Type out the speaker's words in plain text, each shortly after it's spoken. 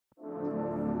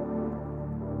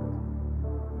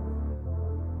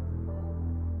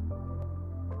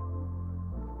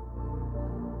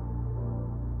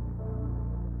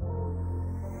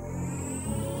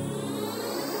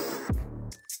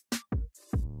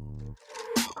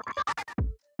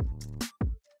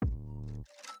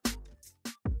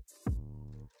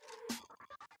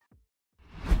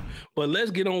But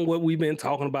let's get on what we've been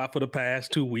talking about for the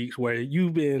past 2 weeks, where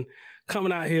you've been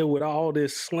coming out here with all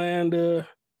this slander,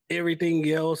 everything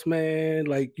else, man.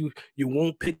 Like you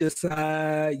won't pick a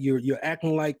side. You're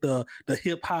acting like the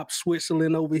hip hop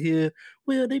Switzerland over here.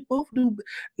 Well, they both do.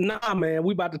 Nah, man.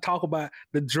 We about to talk about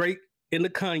the Drake and the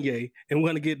Kanye, and we're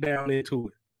gonna get down into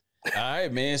it. All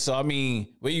right, man. So, I mean,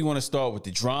 where you want to start with the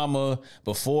drama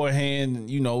beforehand,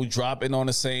 dropping on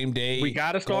the same day? We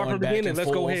got to start from the beginning.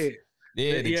 Let's go ahead.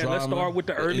 Yeah, let's start with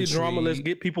the early drama. Let's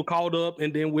get people caught up,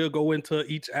 and then we'll go into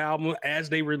each album as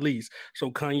they release. So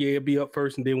Kanye will be up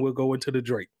first, and then we'll go into the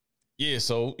Drake. Yeah,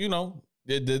 so,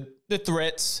 the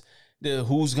threats, the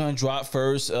who's going to drop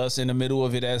first, us in the middle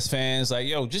of it as fans, like,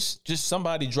 yo, just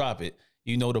somebody drop it.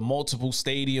 The multiple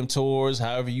stadium tours,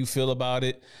 however you feel about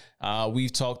it.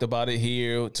 We've talked about it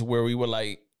here to where we were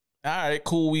like, all right,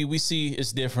 cool. We see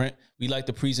it's different. We like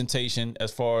the presentation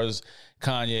as far as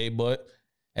Kanye, but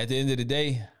at the end of the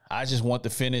day, I just want the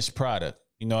finished product.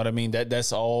 You know what I mean?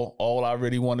 That's all I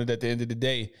really wanted at the end of the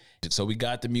day. So we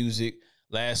got the music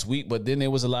last week, but then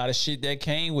there was a lot of shit that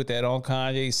came with that on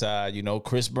Kanye's side.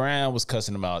 Chris Brown was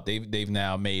cussing them out. They've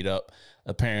now made up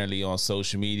apparently on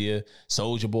social media.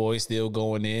 Soulja Boy still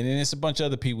going in, and it's a bunch of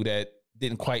other people that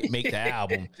didn't quite make the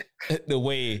album the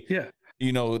way,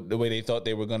 the way they thought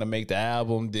they were going to make the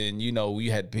album. Then, we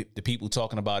had the people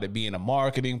talking about it being a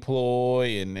marketing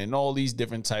ploy and all these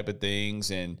different type of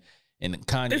things. And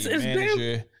Kanye's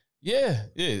manager.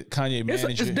 Kanye manager.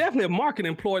 It's definitely a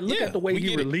marketing ploy. Look at the way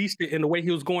he released it and the way he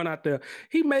was going out there.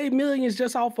 He made millions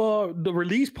just off of the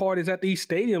release parties at these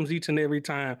stadiums each and every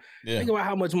time. Yeah. Think about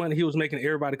how much money he was making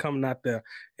everybody coming out there.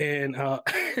 And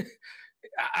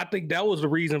I think that was the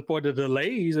reason for the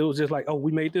delays. It was just like, oh,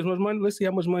 we made this much money. Let's see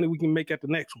how much money we can make at the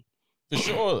next one.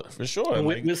 For sure. And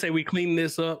we'll say we clean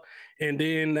this up, and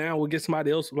then now we'll get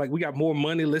somebody else. Like, we got more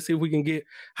money. Let's see if we can get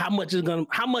how much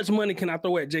money can I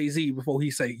throw at Jay-Z before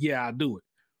he say, yeah, I'll do it.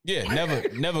 Yeah,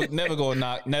 never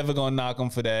gonna knock him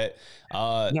for that.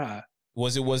 Nah.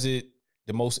 Was it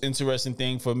the most interesting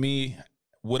thing for me?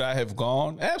 Would I have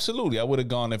gone? Absolutely. I would have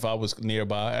gone if I was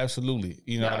nearby. Absolutely.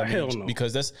 You know what I mean? No.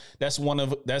 Because that's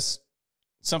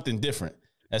something different.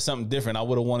 That's something different. I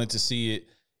would have wanted to see it,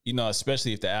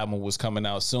 especially if the album was coming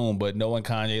out soon. But knowing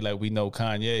Kanye like we know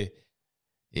Kanye,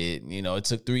 it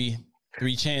took three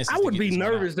chances. I would be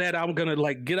nervous that I'm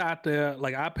gonna get out there.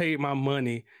 Like, I paid my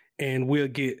money, and we'll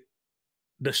get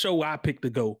the show I picked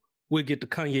to go. We'll get the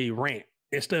Kanye rant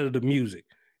instead of the music,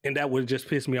 and that would just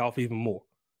piss me off even more.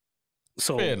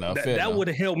 So that would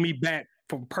have held me back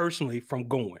from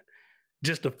going.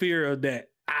 Just the fear of that.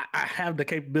 I have the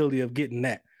capability of getting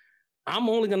that. I'm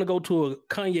only going to go to a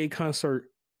Kanye concert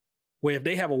where if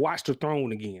they have a Watch the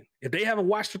Throne again. If they have a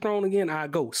Watch the Throne again, I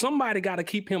go. Somebody got to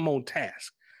keep him on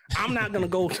task. I'm not going to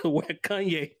go to where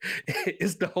Kanye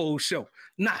is the whole show.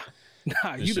 Nah,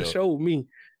 you just showed me.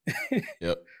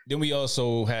 Yep. Then we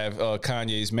also have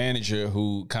Kanye's manager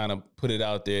who kind of put it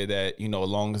out there that, as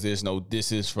long as there's no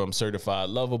disses from Certified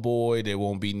Loverboy, there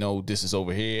won't be no disses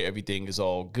over here. Everything is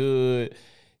all good.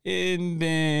 And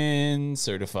then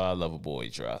Certified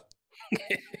Loverboy dropped.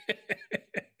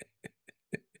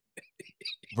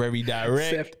 Very direct.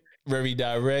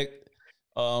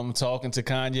 Talking to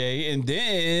Kanye. And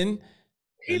then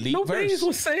the leak verse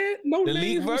was said.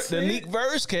 The leak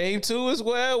verse came too as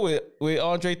well with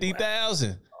Andre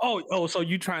 3000. Oh, so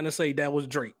you trying to say that was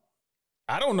Drake?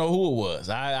 I don't know who it was.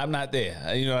 I'm not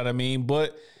there. You know what I mean?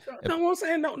 But no, I'm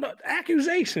saying no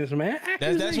accusations, man.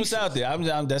 That's what's out there.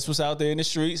 That's what's out there in the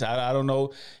streets. I don't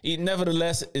know.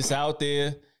 Nevertheless, it's out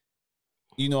there.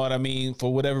 You know what I mean?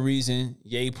 For whatever reason,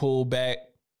 Ye pulled back.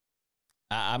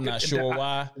 I'm not sure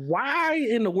why. Why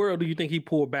in the world do you think he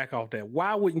pulled back off that?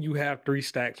 Why wouldn't you have 3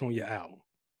 stacks on your album?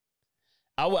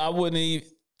 I wouldn't even.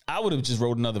 I would have just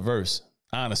wrote another verse.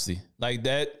 Honestly, like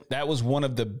that was one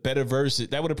of the better verses.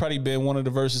 That would have probably been one of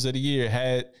the verses of the year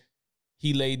had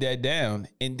he laid that down.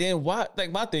 And then why?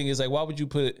 Like, my thing is, like, why would you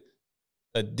put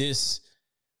a diss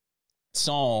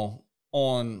song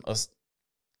on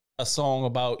a song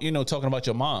about, talking about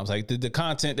your moms? Like, the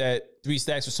content that 3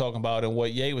 Stacks was talking about and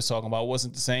what Ye was talking about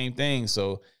wasn't the same thing.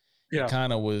 So it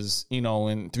kind of was,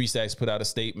 and 3 Stacks put out a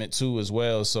statement too as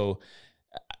well. So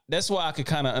that's why I could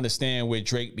kind of understand where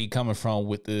Drake be coming from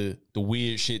with the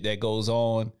weird shit that goes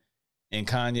on in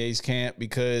Kanye's camp,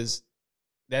 because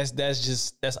that's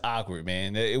awkward,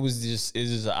 man. It's just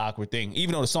an awkward thing.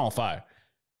 Even though the song fire,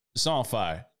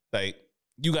 like,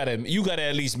 you gotta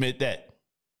at least admit that.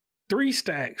 3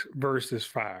 Stacks versus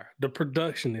fire. The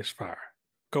production is fire.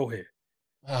 Go ahead.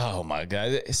 Oh my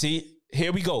God. See,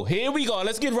 Here we go.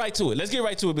 Let's get right to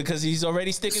it. Because he's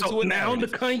already sticking to it. Now the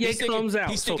Kanye comes out.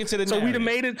 He's sticking to the narrative. So we done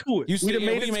made it to it. We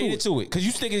made it to it. Because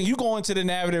you going to the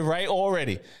narrative right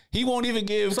already. He won't even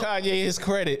give Kanye his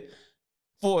credit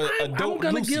for a dope. I'm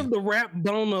gonna give the rap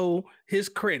Dono his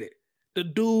credit. The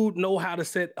dude know how to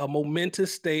set a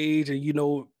momentous stage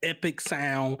and epic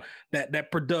sound.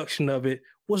 That production of it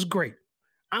was great.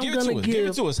 I'm gonna give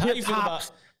it to us. How you feel about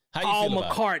Paul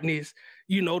McCartney's?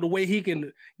 The way he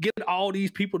can get all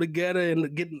these people together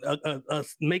and get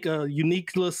make a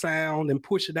unique little sound and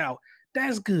push it out.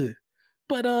 That's good.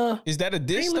 But is that a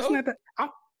diss though?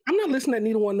 I'm not listening to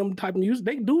neither one of them type of music.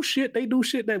 They do shit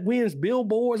that wins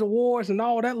Billboards awards and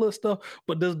all that little stuff.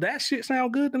 But does that shit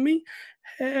sound good to me?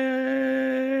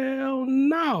 Hell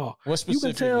no. What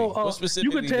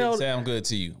specifically didn't sound good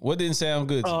to you? What didn't sound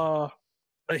good to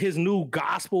you? His new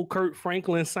gospel Kurt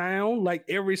Franklin sound. Like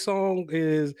every song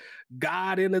is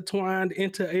God intertwined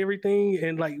into everything.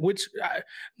 And like,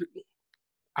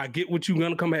 I get what you're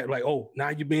going to come at. Like, oh, now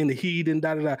you're being the heathen,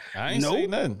 da-da-da. I ain't saying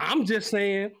nothing.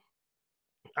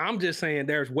 I'm just saying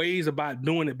there's ways about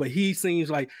doing it, but he seems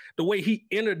like the way he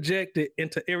interjected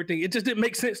into everything, it just didn't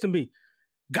make sense to me.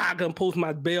 God gonna post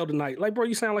my bail tonight. Like, bro,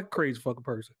 you sound like a crazy fucking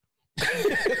person.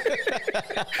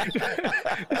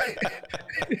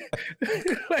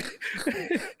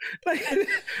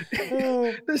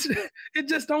 It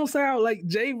just don't sound like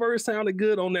J verse sounded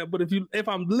good on that. But if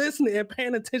I'm listening and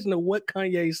paying attention to what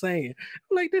Kanye's saying,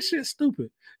 I'm like, this shit's stupid.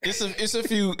 It's a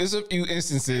few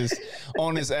instances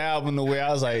on this album the way I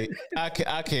was like, I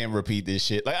can't repeat this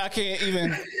shit. Like I can't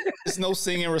even. There's no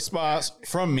singing response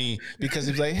from me because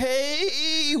it's like,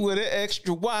 hey, with an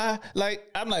extra Y. Like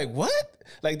I'm like, what?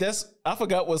 Like I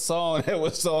forgot what song that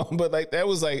was on, but like that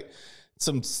was like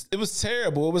it was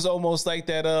terrible. It was almost like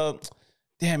that.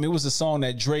 It was a song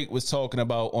that Drake was talking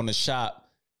about on The Shop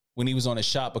when he was on The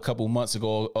Shop a couple months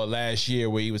ago or last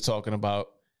year, where he was talking about.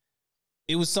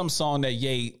 It was some song that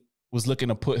Ye was looking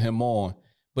to put him on,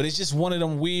 but it's just one of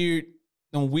them weird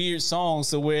songs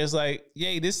to where it's like,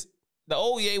 the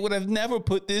old Ye would have never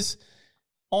put this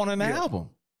on an album.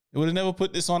 It would have never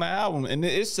put this on an album. And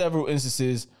there's several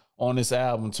instances on this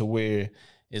album to where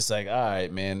it's like, all right,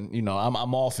 man,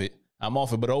 I'm off it.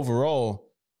 But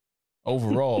overall,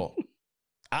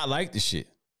 I like the shit.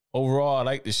 Overall, I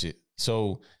like the shit.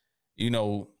 So,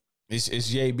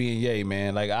 it's Ye being Ye,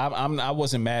 man. Like I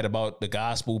wasn't mad about the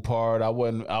gospel part. I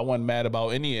wasn't mad about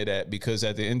any of that because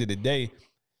at the end of the day,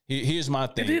 here's my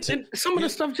thing. Some of the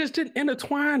stuff just didn't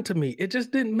intertwine to me. It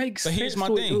just didn't make sense. But here's my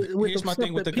thing. Here's my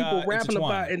thing with the people rapping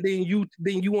about, and then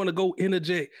you want to go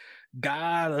interject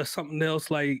God or something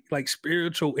else like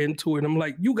spiritual into it. I'm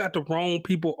like, you got the wrong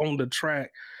people on the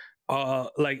track.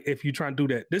 Like if you try to do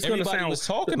that, everybody was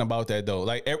talking about that though.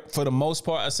 Like for the most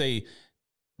part, I say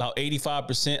about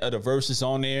 85% of the verses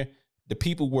on there, the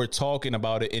people were talking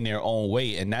about it in their own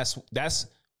way, and that's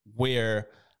where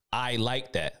I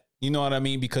like that. You know what I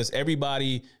mean? Because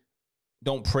everybody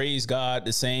don't praise God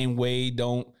the same way.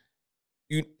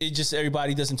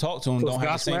 Everybody doesn't talk to him. Don't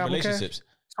have the same relationships.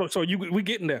 So we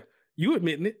getting there. You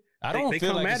admitting it? I don't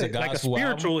feel like it's a gospel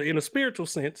album. In a spiritual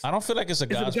sense. I don't feel like it's a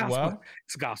gospel album.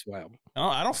 It's a gospel album. No,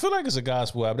 I don't feel like it's a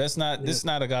gospel album. This is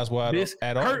not a gospel album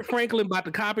at all. Kurt Franklin about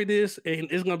to copy this, and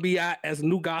it's gonna be out as a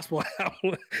new gospel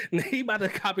album. And he about to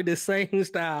copy the same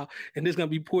style, and it's gonna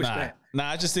be pushed out.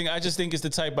 I just think it's the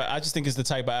type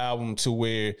of album to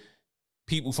where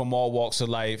people from all walks of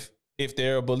life, if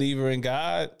they're a believer in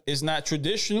God, it's not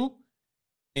traditional.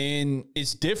 And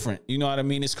it's different. You know what I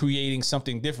mean? It's creating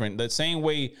something different. The same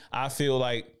way I feel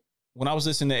like when I was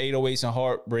listening to 808s and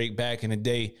Heartbreak back in the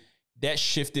day, that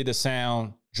shifted the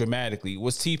sound dramatically.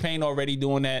 Was T-Pain already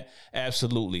doing that?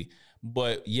 Absolutely.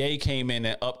 But Ye came in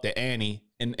and upped the ante,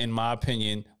 in my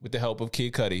opinion, with the help of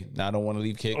Kid Cudi. Now, I don't want to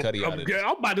leave Kid Cudi out of this.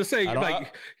 I'm about to say,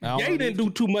 Ye didn't do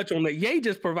too much on that. Ye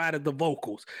just provided the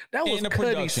vocals. That was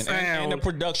Cudi's sound. And the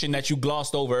production that you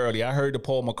glossed over earlier. I heard the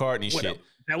Paul McCartney shit.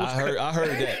 I heard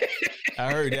that.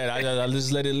 I heard that. I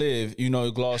just let it live.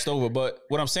 It glossed over. But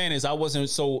what I'm saying is I wasn't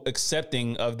so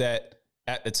accepting of that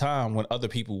at the time when other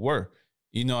people were.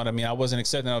 You know what I mean? I wasn't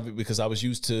accepting of it because I was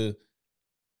used to,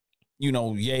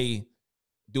 Ye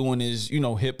doing his,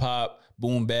 hip hop,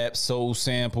 boom bap, soul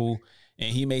sample. And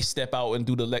he may step out and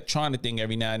do the electronic thing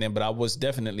every now and then, but I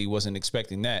definitely wasn't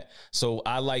expecting that. So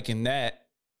I liken that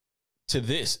to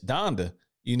this, Donda.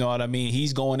 You know what I mean?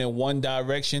 He's going in one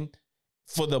direction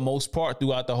for the most part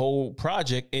throughout the whole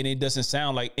project, and it doesn't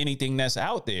sound like anything that's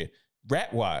out there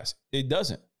rap wise. It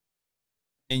doesn't.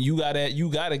 and you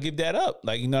gotta give that up.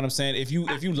 Like, you know what I'm saying? If you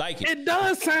like it. It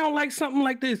does sound like something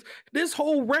like this. This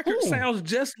whole record sounds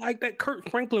just like that Kurt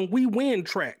Franklin "We Win"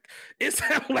 track. It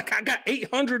sounds like I got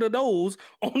 800 of those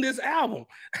on this album.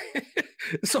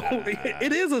 So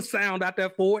it is a sound out there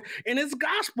for it, and it's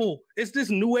gospel. It's this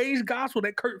new age gospel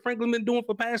that Kurt Franklin been doing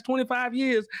for past 25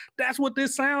 years. That's what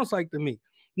this sounds like to me.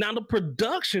 Now the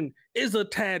production is a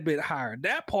tad bit higher.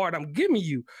 That part I'm giving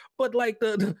you, but like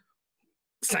the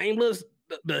same list,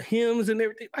 the hymns and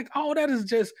everything, like all that is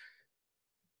just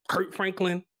Kurt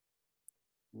Franklin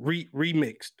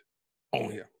remixed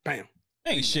on here. Bam.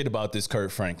 Ain't shit about this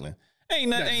Kurt Franklin. Ain't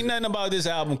nothing about this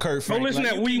album, Kurt Franklin. Go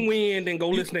listen to We Win, then go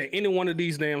listen to any one of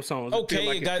these damn songs. Okay,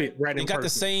 like it got the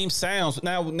same sounds.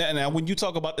 Now, when you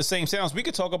talk about the same sounds, we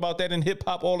could talk about that in hip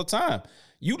hop all the time.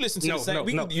 You listen to the same.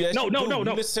 No. You're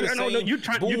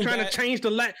trying to change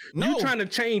the You're trying to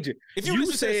change it. If you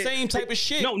listen to the same type of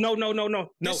shit. No.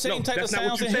 The same type of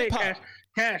sounds in hip hop.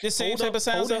 Cash. The same type of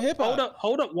sounds in hip hop.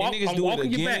 Hold up. I'm walking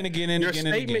you back. And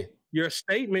again. Your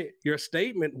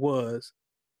statement was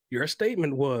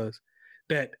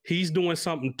that he's doing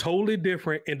something totally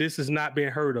different and this has not been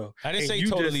heard of. I didn't say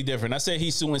totally different. I said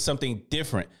he's doing something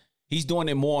different. He's doing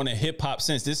it more in a hip hop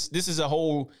sense. This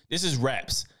is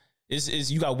raps.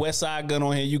 You got West Side Gun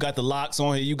on here. You got the Locks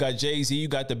on here. You got Jay-Z. You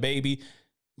got the Baby.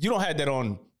 You don't have that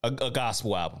on a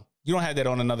gospel album. You don't have that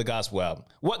on another gospel album.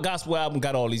 What gospel album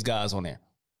got all these guys on there?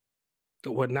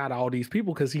 Well, not all these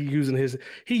people, because he's using his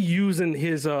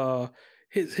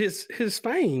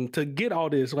fame to get all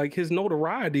this, like his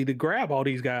notoriety to grab all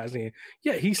these guys in.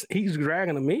 Yeah, he's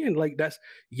dragging them in. Like that's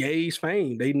Ye's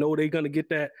fame. They know they're gonna get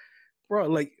that, bro.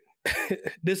 Like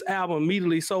this album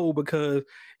immediately sold because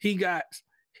he got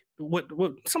what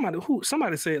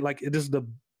somebody said, like this is the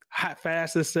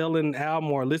fastest selling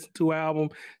album or listened to album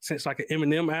since like an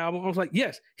Eminem album. I was like,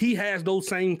 yes, he has those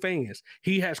same fans.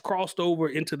 He has crossed over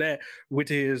into that with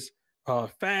his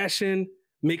fashion,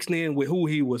 mixing in with who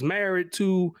he was married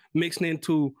to, mixing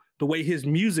into the way his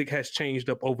music has changed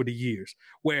up over the years,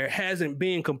 where it hasn't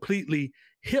been completely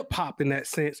hip hop in that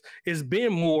sense. It's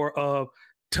been more of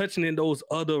touching in those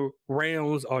other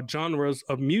realms or genres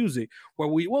of music. What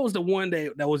was the one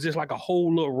that was just like a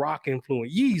whole little rock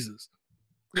influence? Yeezus.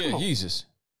 Yeah,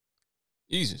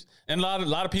 Yeezus. And a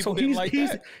lot of people didn't like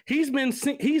that. He's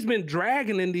been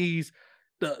dragging in these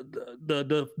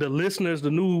the listeners,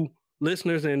 the new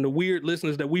listeners and the weird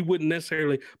listeners that we wouldn't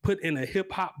necessarily put in a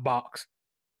hip hop box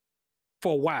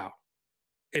for a while.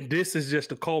 And this is just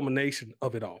the culmination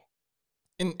of it all.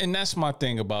 And that's my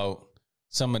thing about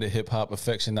some of the hip hop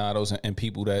aficionados and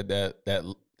people that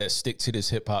stick to this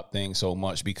hip hop thing so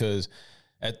much, because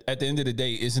at the end of the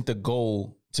day, isn't the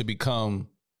goal to become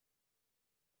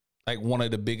like one of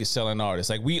the biggest selling artists?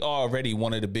 Like we are already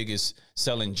one of the biggest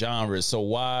selling genres. So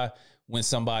why, when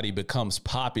somebody becomes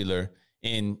popular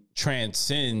and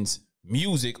transcends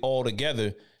music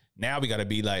altogether, now we got to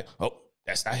be like, oh,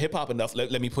 that's not hip hop enough.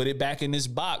 Let me put it back in this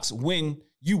box, when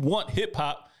you want hip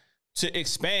hop to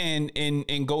expand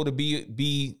and go to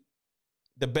be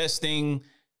the best thing,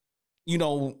 you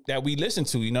know, that we listen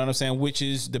to, you know what I'm saying? Which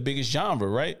is the biggest genre,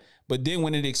 right? But then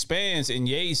when it expands in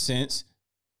Ye's sense,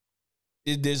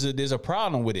 there's a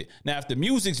problem with it. Now, if the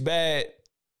music's bad,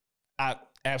 I'm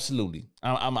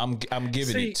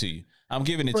giving it to you. I'm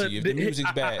giving it to you. If the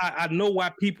music's bad, I know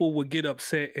why people would get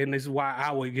upset, and this is why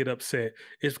I would get upset.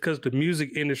 It's because the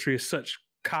music industry is such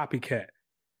copycat.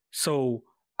 So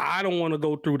I don't want to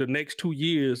go through the next 2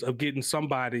 years of getting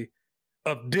somebody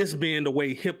of this being the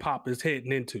way hip hop is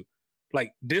heading into.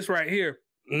 Like this right here,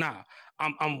 nah.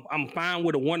 I'm fine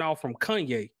with a one-off from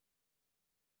Kanye,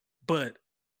 but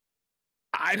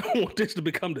I don't want this to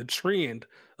become the trend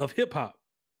of hip hop.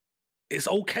 It's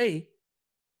okay.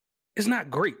 It's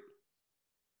not great.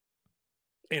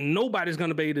 And nobody's going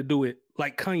to be able to do it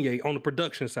like Kanye on the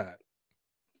production side.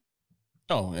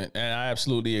 Oh, and I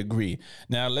absolutely agree.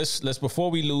 Now let's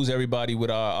before we lose everybody with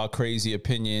our crazy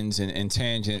opinions and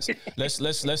tangents, let's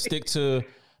stick to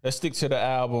the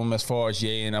album as far as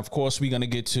Ye. And of course we're gonna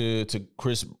get to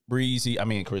Chris Breezy.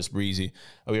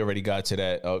 We already got to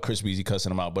that. Chris Breezy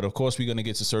cussing him out. But of course we're gonna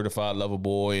get to Certified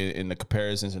Loverboy and the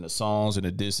comparisons and the songs and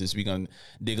the disses. We're gonna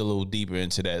dig a little deeper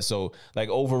into that. So like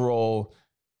overall,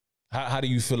 how do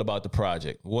you feel about the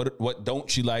project? What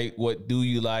don't you like? What do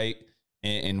you like?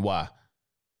 And why?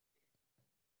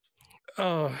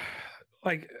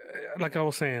 Like I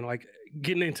was saying, like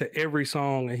getting into every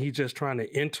song and he just trying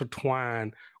to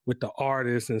intertwine with the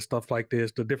artists and stuff like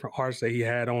this, the different artists that he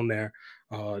had on there,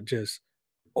 just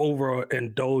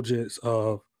overindulgence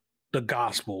of the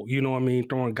gospel, you know what I mean,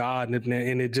 throwing God in there,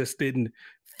 and it just didn't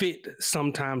fit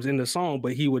sometimes in the song,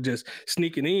 but he would just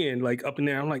sneak it in like up in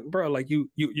there. I'm like, bro, like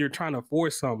you're trying to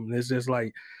force something. It's just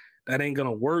like that ain't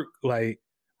gonna work. Like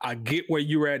I get where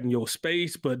you're at in your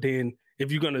space, but then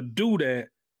if you're gonna do that,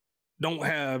 don't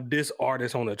have this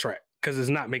artist on the track because it's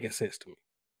not making sense to me.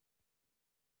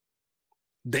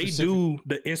 They do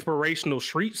the inspirational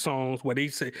street songs where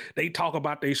they talk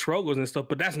about their struggles and stuff,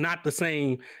 but that's not the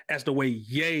same as the way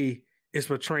Ye is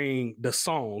portraying the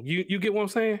song. You get what I'm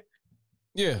saying?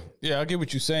 Yeah, I get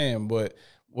what you're saying, but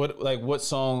what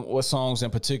songs in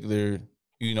particular,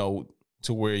 you know,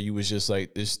 to where you was just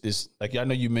like this like I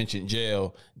know you mentioned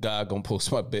Jail, God gonna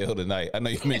post my bail tonight. I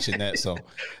know you mentioned that song.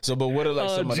 So, but what are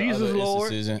like some of the other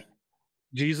instances?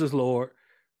 Jesus Lord,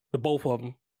 the both of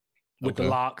them. With the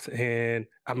locks, and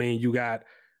I mean, you got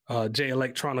Jay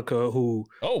Electronica, who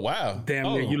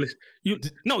damn near you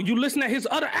listen to his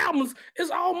other albums,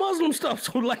 it's all Muslim stuff.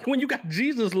 So like when you got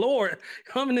Jesus Lord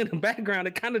coming in the background,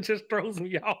 it kind of just throws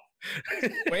me off.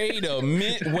 Wait a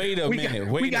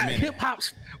minute. We got hip hop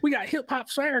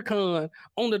Farrakhan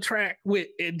on the track with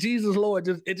Jesus Lord.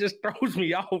 It just throws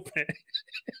me off, man.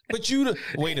 But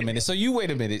wait a minute. So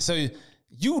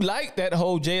you like that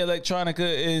whole Jay Electronica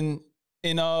in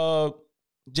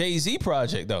Jay-Z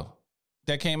project though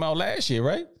that came out last year,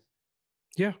 right?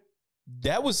 Yeah,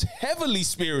 that was heavily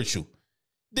spiritual.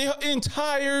 The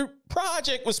entire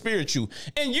project was spiritual,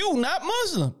 and you not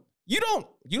Muslim. You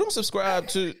don't subscribe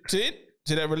to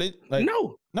that religion. Like,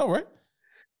 no, right?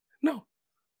 No,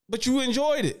 but you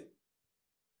enjoyed it.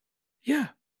 Yeah,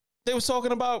 they was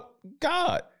talking about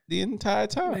God the entire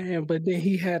time, man. But then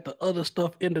he had the other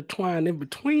stuff intertwined in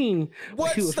between.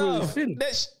 What stuff? Really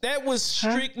that was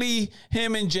strictly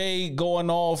him and Jay going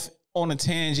off on a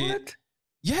tangent. What?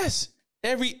 Yes,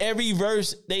 every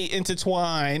verse they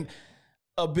intertwine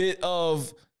a bit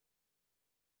of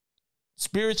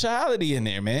spirituality in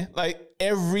there, man. Like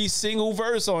every single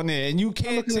verse on there, and you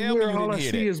can't tell me you didn't hear that. All I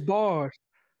see is bars.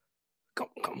 Come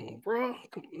on, bro.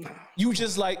 You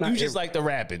just like the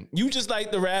rapping. You just like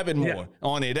the rapping more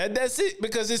on it. That's it,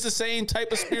 because it's the same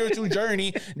type of spiritual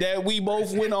journey that we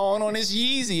both went on this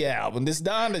Yeezy album, this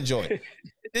Donda joint.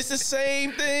 It's the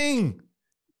same thing.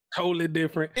 Totally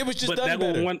different. It was just done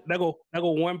better. That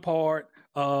go one part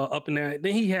up in there.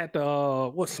 Then he had the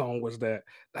what song was that?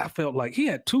 I felt like he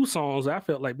had two songs. I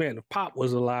felt like, man, if Pop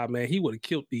was alive, man, he would have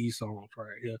killed these songs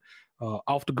right here.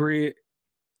 Off the Grid.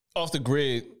 Off the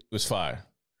Grid was fire.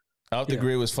 Off the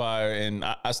Grid was fire, and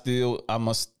I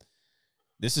must.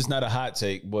 This is not a hot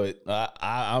take, but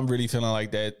I'm really feeling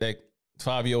like that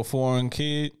 5-year-old foreign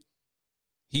kid.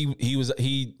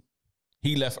 He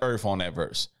left Earth on that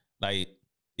verse. Like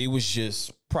it was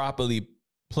just properly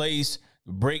placed,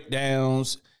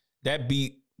 breakdowns. That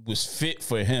beat was fit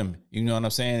for him. You know what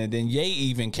I'm saying? And then Ye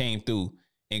even came through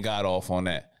and got off on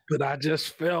that. But I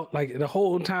just felt like the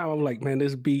whole time I'm like, man,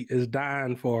 this beat is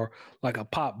dying for like a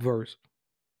Pop verse.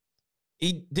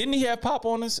 Didn't he have Pop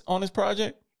on his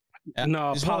project?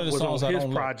 No, Pop was on his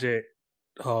project.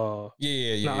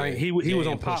 He was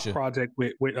on Pop project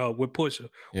with Pusha.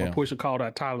 Yeah. When Pusha called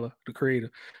out Tyler, the creator.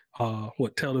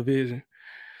 Television.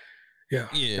 Yeah,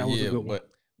 that was a good one.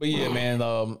 But yeah, man.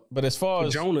 But as far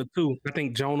as Jonah too, I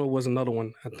think Jonah was another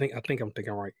one. I think I'm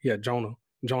thinking right. Yeah, Jonah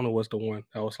was the one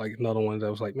that was like another one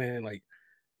that was like, man, like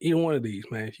either one of these,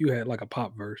 man, if you had like a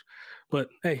Pop verse. But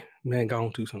hey, man,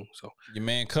 gone too soon. So your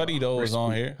man Cudi though is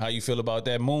on here. How you feel about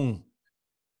that Moon?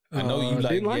 I know you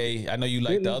like Ye. I know you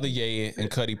like the other Ye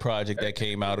and Cudi project that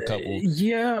came out a couple.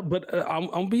 Yeah, but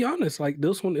I'm be honest. Like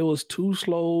this one, it was too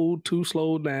slowed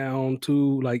down.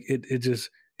 Like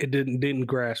it didn't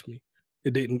grasp me.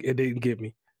 It didn't get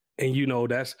me. And you know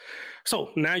that's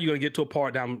so now you're gonna get to a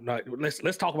part down.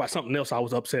 Let's talk about something else I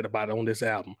was upset about on this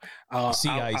album. See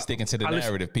how he's sticking to the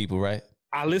narrative, people, right?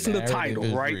 I listened to Title,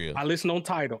 right? Real. I listened on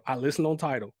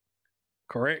Title.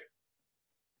 Correct?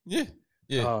 Yeah.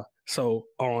 So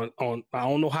on I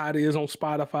don't know how it is on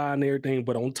Spotify and everything,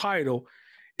 but on Tidal,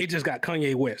 it just got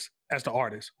Kanye West as the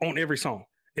artist on every song.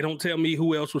 It don't tell me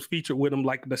who else was featured with him,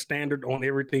 like the standard on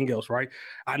everything else, right?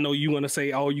 I know you're going to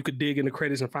say, oh, you could dig in the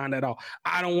credits and find that out.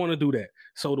 I don't want to do that.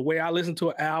 So the way I listen to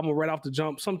an album right off the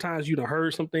jump, sometimes you done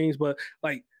heard some things, but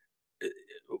like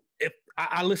if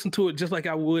I listen to it just like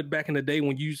I would back in the day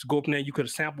when you used to go up there, you could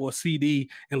sample a CD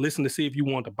and listen to see if you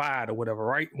want to buy it or whatever,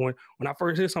 right? When I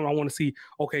first hear something, I want to see,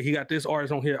 okay, he got this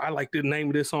artist on here. I like the name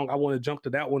of this song. I want to jump to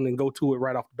that one and go to it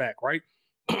right off the back, right?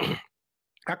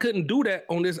 I couldn't do that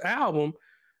on this album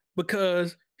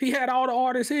because He had all the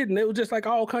artists hidden. It was just like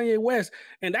all Kanye West,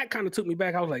 and that kind of took me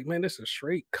back. I was like, man, this is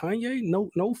straight Kanye.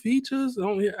 No features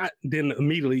on here. Then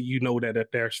immediately you know that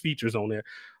there's features on there,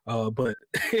 but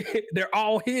they're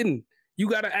all hidden. You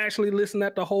got to actually listen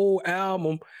at the whole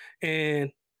album,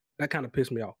 and that kind of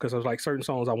pissed me off because I was like, certain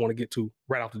songs I want to get to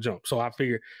right off the jump. So I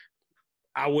figured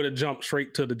I would have jumped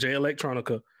straight to the J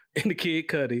Electronica and the Kid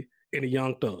Cudi and the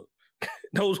Young Thug.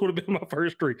 Those would have been my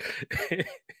first three.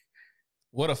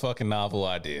 What a fucking novel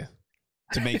idea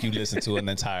to make you listen to an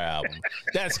entire album.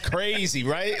 That's crazy,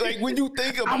 right? Like when you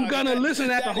think about I'm gonna listen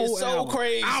at the whole so album.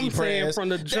 Crazy, I'm saying Prez. from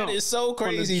the jump. That is so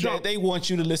crazy that they want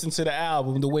you to listen to the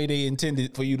album the way they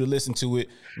intended for you to listen to it.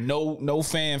 No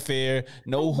fanfare,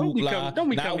 no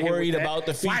hoopla, not worried about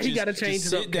the features. Why he gotta change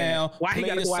Just it sit up, down, why he play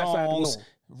gotta the go outside songs,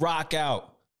 rock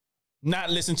out.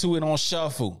 Not listen to it on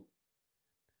shuffle.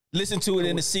 Listen to it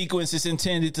in the sequence it's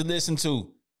intended to listen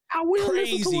to. I will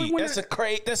crazy. Listen to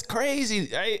it That's crazy,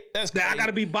 right? That's crazy. I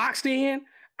gotta be boxed in.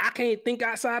 I can't think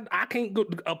outside. I can't go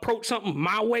approach something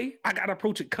my way. I gotta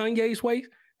approach it Kanye's way.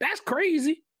 That's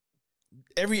crazy.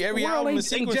 Every album is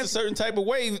sequenced a certain type of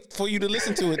way for you to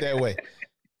listen to it that way.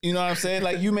 You know what I'm saying?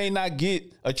 Like you may not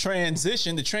get a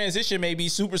transition. The transition may be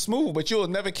super smooth, but you'll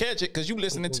never catch it because you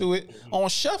listening to it on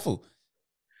shuffle.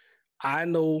 I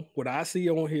know what I see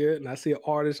on here, and I see an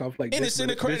artist. I'm like, and it's in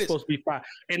the credits. This supposed to be fine.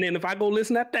 And then if I go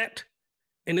listen at that,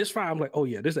 and it's fine, I'm like, oh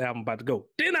yeah, this album about to go.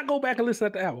 Then I go back and listen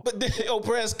at the album. But then,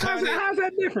 Prez, how's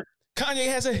that different? Kanye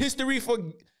has a history for.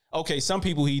 Okay, some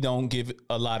people he don't give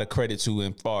a lot of credit to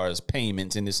as far as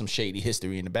payments, and there's some shady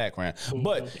history in the background.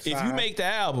 But if you make the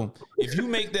album, if you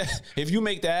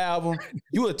make the album,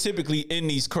 you are typically in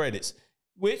these credits.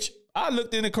 Which I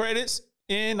looked in the credits.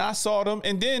 And I saw them,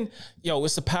 and then,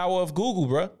 it's the power of Google,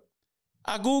 bro.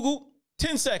 I Googled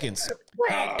 10 seconds.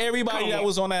 Had everybody that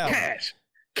was on the album.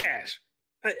 Cash.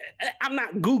 I'm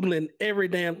not Googling every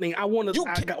damn thing. I want to.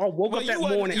 I woke up that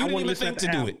morning. I want to listen to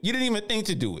do it. You didn't even think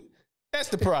to do it. That's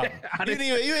the problem. You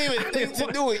didn't even think to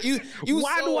do it. You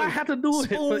Why do I have to do it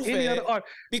for any other art?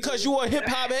 Because you are a hip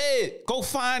hop head. Go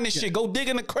find this shit. Go dig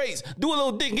in the crates. Do a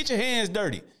little dig. Get your hands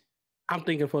dirty. I'm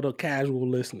thinking for the casual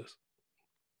listeners.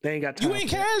 They ain't got time. You ain't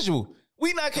casual.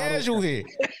 We not casual here.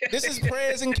 This is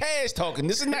Prez and Cash talking.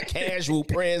 This is not casual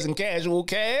Prez and casual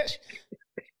Cash.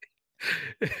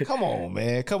 Come on,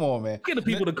 man. Give the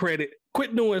people the credit.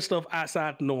 Quit doing stuff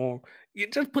outside the norm. You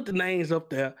just put the names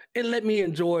up there and let me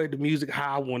enjoy the music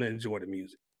how I want to enjoy the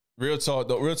music. Real talk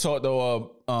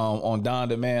though. On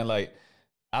Donda, man, like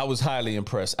I was highly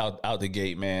impressed out the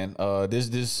gate, man.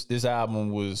 This album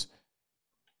was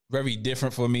very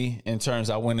different for me in terms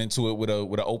I went into it with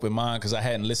an open mind because I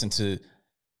hadn't listened to,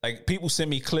 like, people send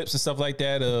me clips and stuff like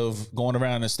that of going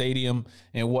around the stadium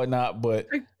and whatnot, but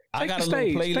I got a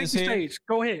little playlist here. Stage.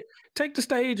 Go ahead. Take the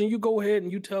stage and you go ahead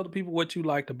and you tell the people what you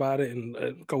liked about it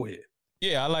and go ahead.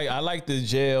 Yeah, I like the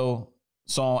Jail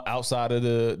song outside of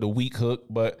the weak hook,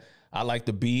 but I like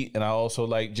the beat and I also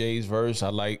like Jay's verse. I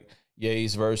like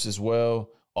Ye's verse as well.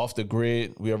 Off the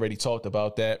Grid, we already talked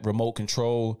about that. Remote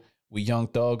Control with Young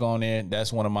Thug on there.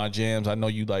 That's one of my jams. I know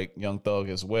you like Young Thug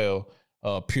as well.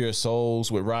 Pure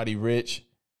Souls with Roddy Ricch.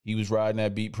 He was riding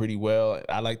that beat pretty well.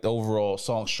 I like the overall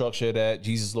song structure of that.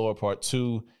 Jesus Lord Part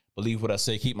 2. Believe What I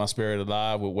Say, Keep My Spirit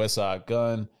Alive with Westside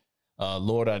Gunn.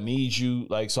 Lord, I Need You.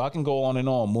 Like, so I can go on and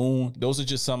on. Moon. Those are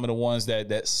just some of the ones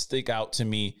that stick out to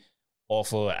me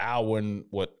off of an hour and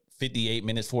 58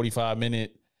 minutes, 45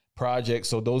 minute project.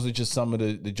 So those are just some of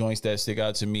the joints that stick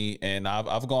out to me. And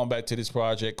I've gone back to this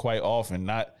project quite often,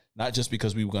 not just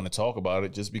because we were going to talk about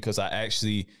it, just because I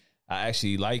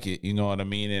actually like it. You know what I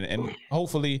mean? And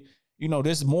hopefully,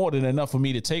 there's more than enough for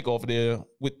me to take off there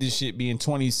with this shit being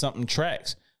 20 something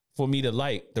tracks for me to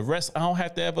like. The rest I don't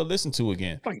have to ever listen to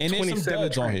again. Like and there's some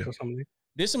duds on here.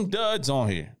 There's some duds on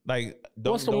here. Like,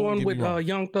 what's the one with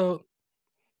Young Thug?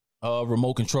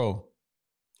 Remote Control.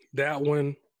 That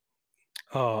one.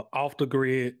 Off the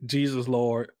Grid, Jesus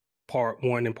Lord, Part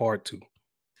 1 and Part 2.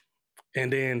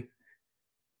 And then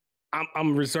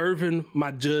I'm reserving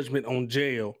my judgment on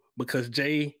Jail because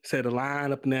Jay said a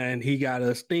line up there and he got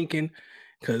us thinking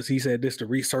because he said this the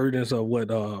resurgence of what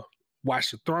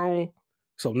Watch the Throne.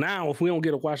 So now if we don't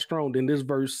get a Watch the Throne, then this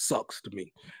verse sucks to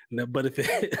me. But if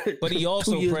he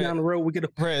also 2 years down the road we get a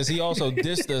Prez, he also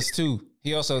dissed us too.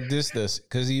 He also dissed us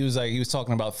because he was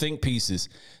talking about think pieces.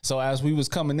 So as we was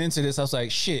coming into this, I was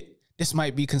like, shit, this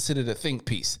might be considered a think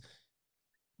piece.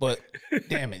 But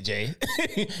damn it, Jay.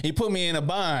 He put me in a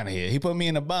bind here. He put me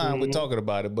in a bind with talking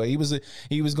about it. But he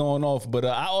was going off. But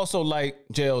I also like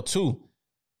Jail too,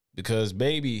 because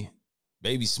baby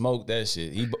smoked that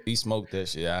shit. He smoked that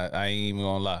shit. I ain't even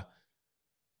gonna lie.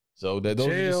 So those are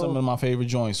just some of my favorite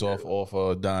joints off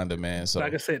Donda, man. So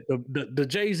like I said, the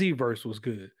Jay-Z verse was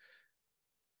good.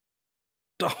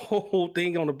 The whole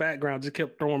thing on the background just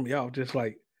kept throwing me off, just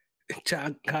like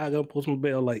Chicago Post my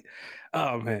bell, like,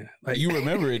 oh man. Like, you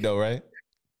remember it though, right?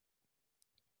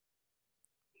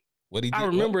 What he did, I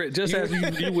remember it just as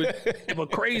you would, if a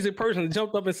crazy person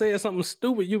jumped up and said something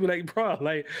stupid, you'd be like, bro,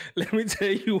 like, let me tell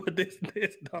you what this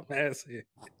dumbass said.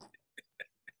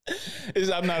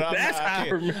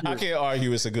 I can't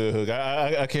argue it's a good hook.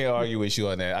 I can't argue with you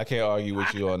on that. I can't argue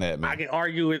with you on that, man. I can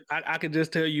argue it. I can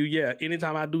just tell you, yeah,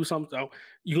 anytime I do something,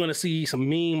 you're going to see some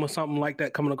meme or something like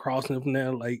that coming across and from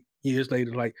there, like years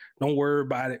later, like, don't worry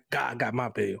about it. God got my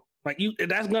bail. Like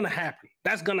that's gonna happen.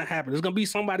 That's gonna happen. There's gonna be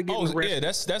somebody getting arrested.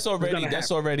 Yeah, that's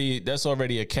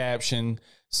already a caption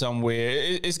somewhere.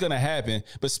 It's gonna happen.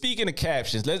 But speaking of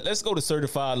captions, let's go to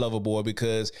Certified Loverboy,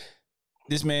 because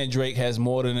this man Drake has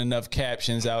more than enough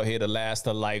captions out here to last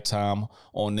a lifetime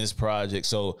on this project.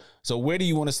 So where do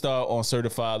you want to start on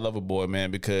Certified Loverboy, man?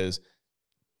 Because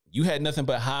you had nothing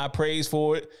but high praise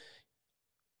for it.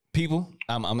 People,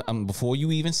 I'm before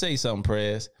you even say something,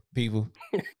 Prez, people.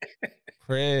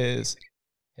 Prez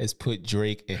has put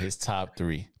Drake in his top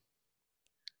 3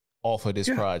 off of this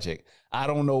project. I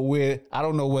don't know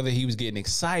whether he was getting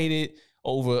excited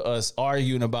over us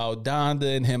arguing about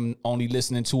Donda and him only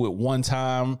listening to it one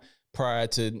time prior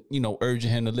to,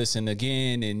 urging him to listen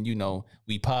again. And,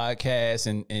 we podcast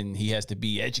and he has to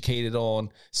be educated on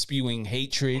spewing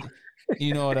hatred.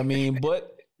 You know what I mean?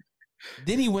 But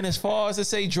then he went as far as to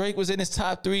say Drake was in his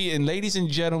top 3. And ladies and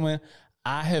gentlemen,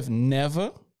 I have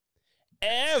never,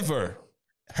 ever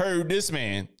heard this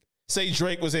man say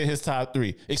Drake was in his top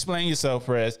 3. Explain yourself,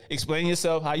 Prez. Explain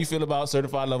yourself, how you feel about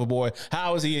Certified Loverboy.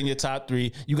 How is he in your top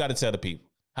 3? You got to tell the people.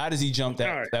 How does he jump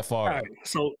that far? All right.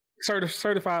 So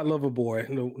Certified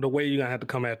Loverboy, the way you're going to have to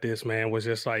come at this, man, was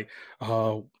just like,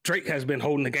 Drake has been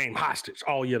holding the game hostage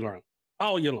all year long.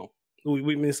 All year long.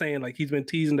 We've been saying, like, he's been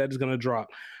teasing that it's going to drop.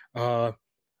 I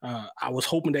was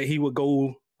hoping that he would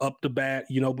go up the bat,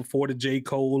 before the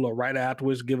G.O.O.D or right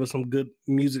afterwards, give us some good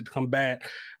music to come back.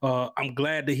 I'm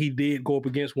glad that he did go up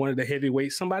against one of the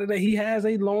heavyweights, somebody that he has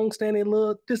a long-standing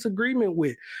little disagreement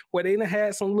with, where they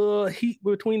had some little heat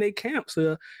between their camps.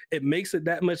 It makes it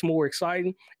that much more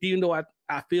exciting, even though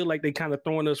I feel like they kind of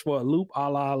throwing us for a loop,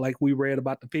 a la like we read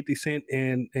about the 50 Cent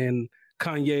and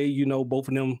Kanye, both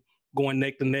of them going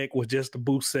neck to neck with just to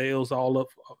boost sales all up.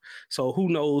 So who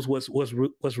knows what's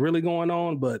really going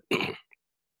on, but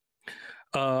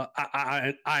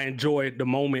I enjoyed the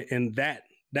moment and that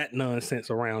nonsense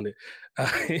around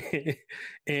it.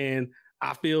 And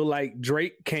I feel like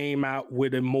Drake came out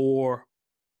with a more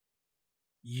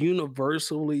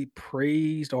universally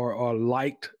praised or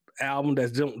liked album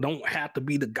that don't have to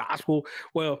be the gospel.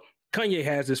 Well, Kanye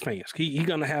has his fans. He's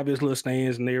gonna have his little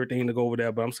stands and everything to go over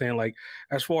there. But I'm saying, like,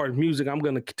 as far as music, I'm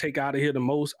gonna take out of here the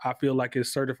most. I feel like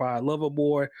it's Certified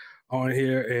Loverboy on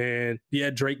here, and yeah,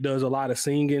 Drake does a lot of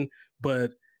singing,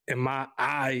 but in my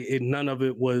eye, none of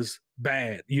it was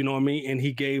bad. You know what I mean? And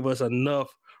he gave us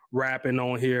enough rapping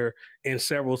on here in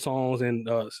several songs, and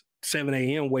 7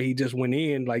 a.m. where he just went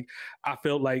in. Like, I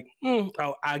felt like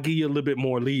I'll give you a little bit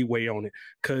more leeway on it,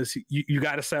 because you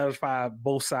got to satisfy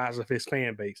both sides of his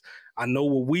fan base. I know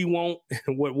what we want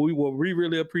and what we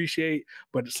really appreciate,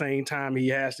 but at the same time, he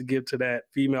has to give to that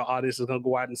female audience that's going to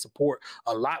go out and support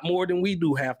a lot more than we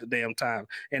do half the damn time.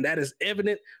 And that is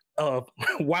evident of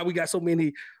why we got so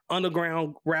many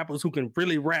underground rappers who can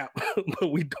really rap,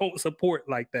 but we don't support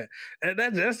like that. And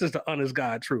that's just the honest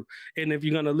God truth. And if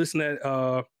you're going to listen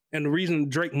to and the reason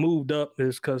Drake moved up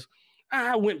is because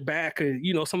I went back and,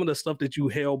 some of the stuff that you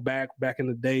held back in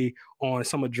the day on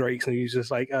some of Drake's, and he's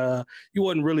just like, you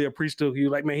wasn't really appreciative. You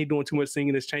like, man, he doing too much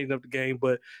singing, it's changing up the game,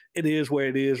 but it is where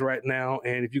it is right now.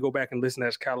 And if you go back and listen to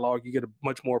his catalog, you get a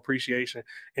much more appreciation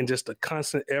and just the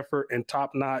constant effort and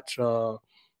top-notch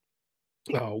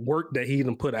work that he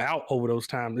even put out over those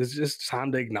times. It's just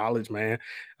time to acknowledge, man.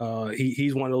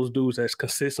 He's one of those dudes that's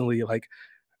consistently like,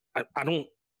 I don't,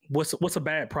 what's a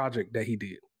bad project that he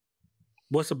did?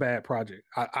 What's a bad project?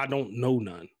 I don't know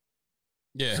none.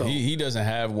 Yeah, so, he doesn't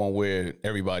have one where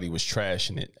everybody was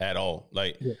trashing it at all.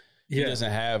 Like, he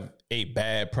doesn't have a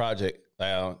bad project.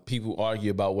 People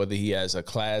argue about whether he has a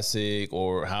classic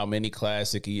or how many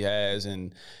classic he has,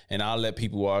 and I'll let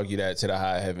people argue that to the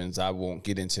high heavens. I won't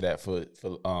get into that for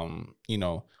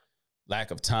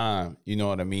lack of time. You know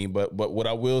what I mean? But what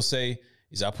I will say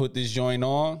is, I put this joint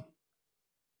on,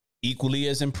 equally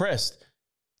as impressed.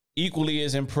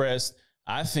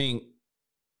 I think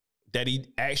that he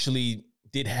actually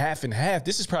did half and half.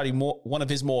 This is probably one of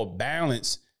his more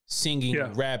balanced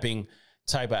singing, rapping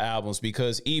type of albums,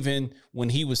 because even when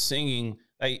he was singing,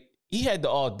 like, he had the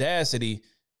audacity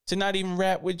to not even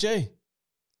rap with Jay.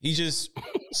 He just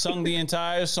sung the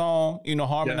entire song, you know,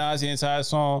 harmonized the entire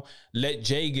song, let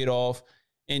Jay get off.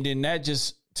 And then that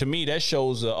just, to me, that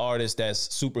shows an artist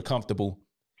that's super comfortable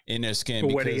in their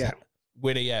skin.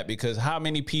 Where they at? Because how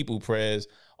many people, Prez,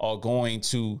 are going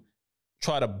to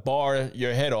try to bar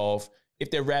your head off if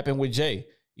they're rapping with Jay?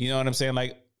 You know what I'm saying?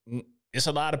 Like, it's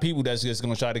a lot of people that's just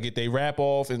going to try to get their rap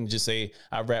off and just say,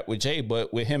 I rap with Jay.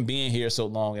 But with him being here so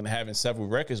long and having several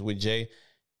records with Jay,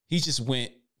 he just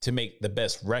went to make the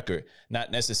best record, not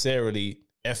necessarily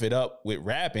F it up with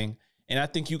rapping. And I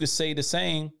think you could say the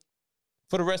same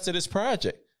for the rest of this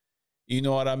project. You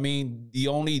know what I mean? The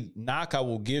only knock I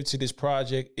will give to this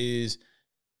project is,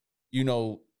 you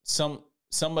know, some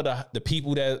of the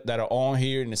people that are on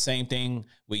here, and the same thing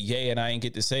with Ye, and I ain't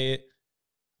get to say it.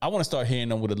 I want to start hearing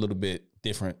them with a little bit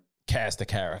different cast of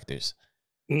characters.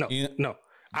 No.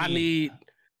 We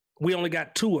only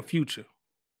got 2 of Future.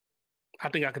 I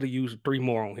think I could have used 3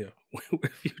 more on here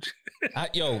with Future.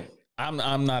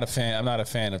 I'm not a fan. I'm not a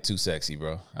fan of Too Sexy,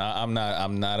 bro. I'm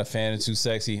not a fan of Too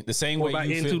Sexy. The same way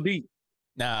you feel. Too Deep?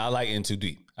 Nah, I like In Too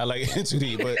Deep. But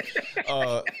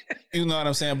you know what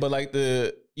I'm saying? But like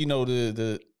the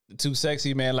Too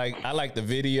Sexy, man, like I like the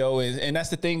video, and that's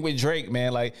the thing with Drake,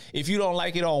 man. Like, if you don't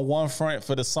like it on one front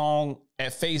for the song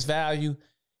at face value,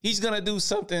 he's gonna do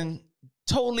something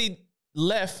totally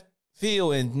left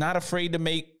field and not afraid to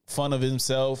make fun of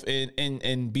himself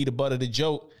and be the butt of the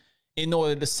joke in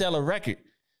order to sell a record.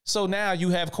 So now you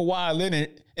have Kawhi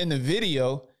Leonard in the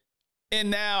video,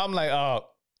 and now I'm like, oh,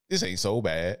 this ain't so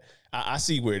bad. I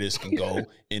see where this can go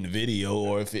in the video,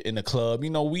 or if it in the club. You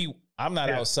know, I'm not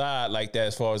outside like that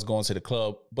as far as going to the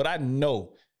club, but I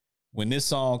know when this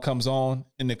song comes on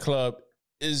in the club,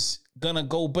 is gonna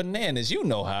go bananas. You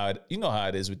know how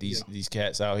it is with these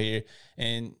cats out here,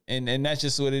 and that's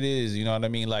just what it is. You know what I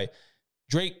mean? Like,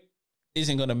 Drake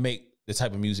isn't gonna make the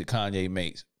type of music Kanye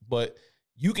makes, but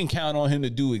you can count on him to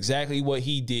do exactly what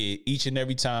he did each and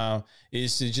every time,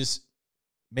 is to just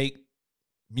make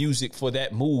music for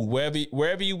that mood.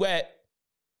 Wherever you at,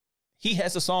 he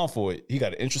has a song for it. He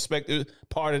got an introspective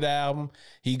part of the album.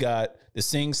 He got the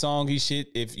sing-songy shit.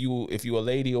 If you a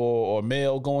lady or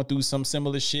male going through some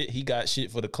similar shit, he got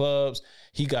shit for the clubs.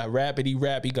 He got rapidy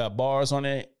rap. He got bars on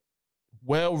it.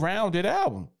 Well-rounded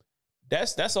album.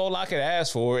 That's all I could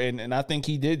ask for, and I think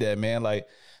he did that, man. Like,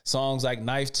 songs like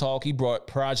Knife Talk. He brought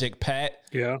Project Pat.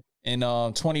 Yeah. And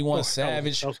 21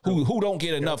 Savage, who don't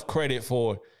get enough credit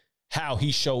for how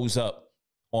he shows up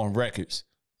on records.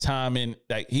 Timing,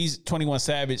 like, he's 21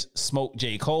 Savage smoked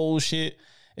J. Cole shit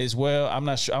as well. I'm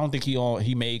not sure. I don't think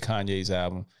he made Kanye's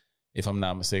album, if I'm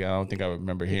not mistaken. I don't think I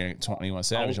remember hearing 21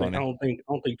 Savage on it. I don't think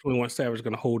 21 Savage is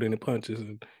gonna hold any punches,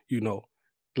 and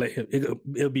let him.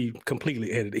 It'll be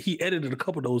completely edited. He edited a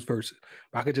couple of those verses.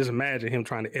 I could just imagine him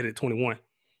trying to edit 21.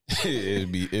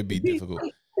 It'd be difficult.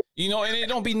 And it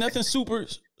don't be nothing super,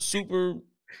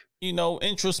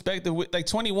 introspective with, like,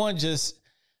 21 just,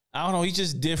 I don't know, he's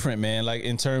just different, man. Like,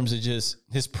 in terms of just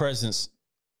his presence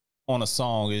on a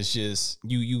song is just,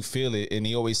 you feel it. And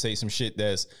he always say some shit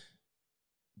that's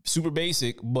super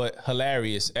basic, but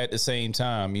hilarious at the same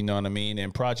time. You know what I mean?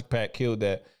 And Project Pat killed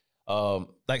that.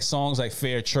 Like songs like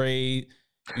Fair Trade,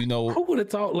 Who would have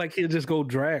thought, like, he'd just go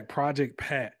drag Project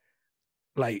Pat,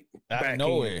 like, out of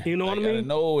nowhere. You know what I mean? Out of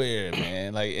nowhere,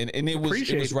 man. Like, and it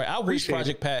was right. I wish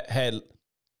Project Pat had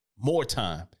more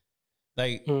time.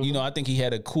 Like, I think he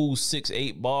had a cool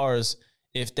 6-8 bars,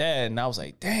 if that. And I was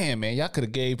like, damn, man, y'all could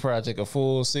have gave Project a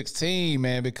full 16,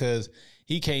 man, because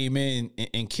he came in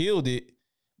and killed it.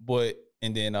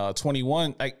 And then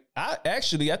 21, like, I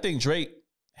think Drake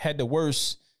had the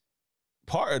worst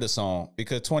part of the song,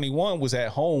 because 21 was at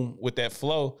home with that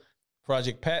flow.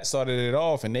 Project Pat started it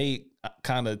off, and they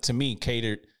kind of, to me,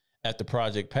 catered at the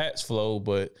Project Pat's flow,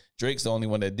 but Drake's the only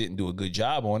one that didn't do a good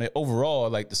job on it. Overall, I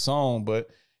like the song, but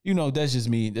that's just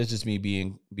me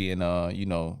being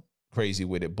crazy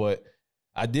with it. But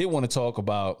I did want to talk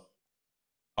about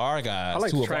our guys. I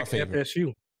like the track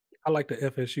FSU. I like the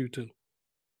FSU too.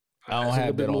 I don't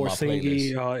have that on my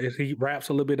playlist. He raps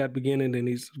a little bit at the beginning, then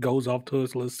he goes off to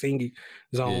his little singy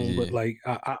zone. Yeah. But like,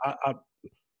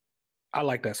 I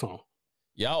like that song.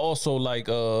 Y'all also like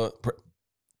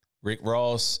Rick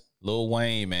Ross, Lil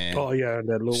Wayne, man. Oh yeah,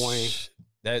 that Lil Wayne.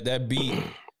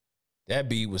 That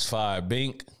beat was fire.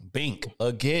 Bink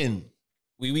again.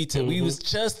 We was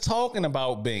just talking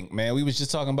about Bink, man. We was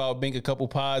just talking about Bink a couple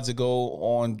pods ago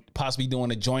on possibly doing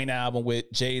a joint album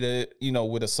with Jada,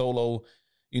 with a solo,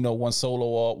 one solo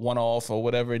or one off or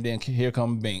whatever. And then here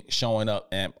come Bink showing up,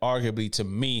 and arguably to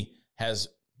me has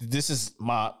this is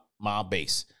my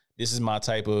base. This is my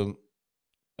type of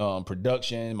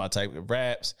production, my type of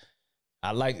raps.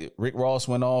 I like it. Rick Ross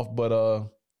went off, but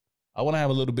I want to have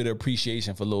a little bit of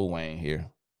appreciation for Lil Wayne here.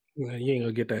 Man, you ain't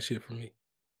gonna get that shit from me.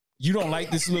 You don't like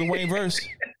this Lil Wayne verse?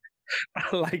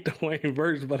 I like the Wayne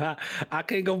verse, but I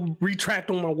can't go retract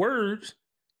on my words.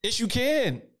 Yes, you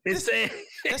can. That's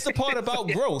the part about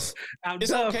growth.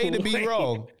 It's okay to be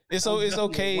wrong. It's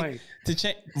okay to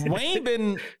change. Wayne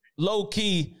been low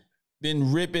key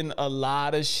been ripping a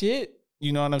lot of shit.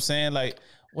 You know what I'm saying? Like,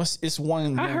 it's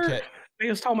one young cat. They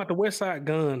was talking about the West Side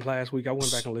Gun last week. I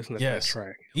went back and listened to that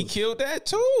track. He killed that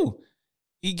too.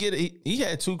 He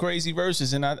had two crazy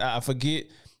verses, and I forget.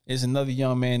 There's another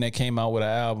young man that came out with an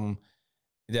album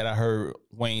that I heard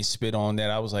Wayne spit on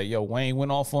that I was like, yo, Wayne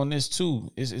went off on this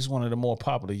too. It's one of the more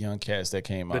popular young cats that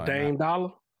came out. The Dame Dollar?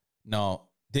 No.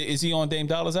 Is he on Dame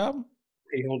Dollar's album?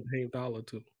 He on Dame Dollar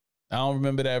too. I don't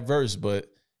remember that verse, but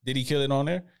did he kill it on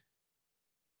there?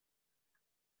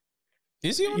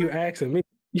 Is he on You there? asking me.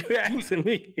 You asking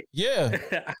me. Yeah.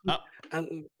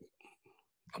 I'm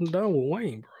done with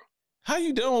Wayne, bro. How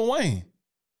you done with Wayne?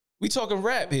 We talking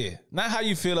rap here, not how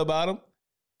you feel about him.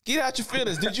 Get out your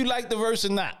feelings. Did you like the verse or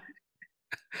not?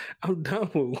 I'm done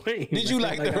with Wayne. Did you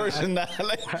like the verse or not?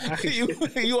 Like,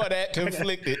 you are that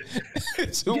conflicted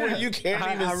to where you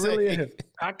can't even say. Really am.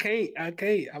 I can't.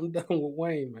 I'm done with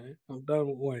Wayne, man. I'm done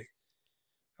with Wayne.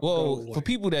 Well, for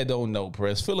people that don't know,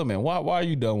 Prez, fill them in. Why are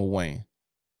you done with Wayne?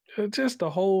 Just the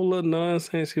whole little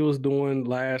nonsense he was doing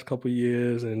last couple of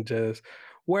years, and just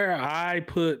where I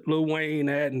put Lil Wayne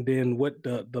at, and then what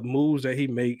the moves that he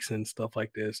makes and stuff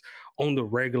like this on the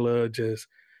regular, just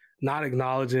not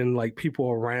acknowledging like people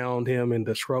around him and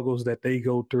the struggles that they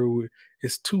go through.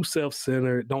 It's too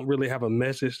self-centered, don't really have a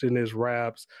message in his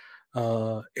raps.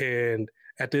 And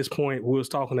at this point, we was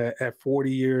talking at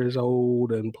 40 years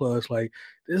old and plus, like,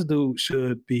 this dude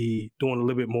should be doing a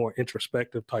little bit more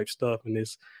introspective type stuff. And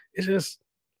it's just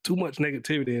too much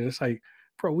negativity. And it's like,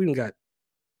 bro, we done got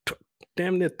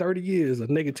damn near 30 years of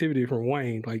negativity from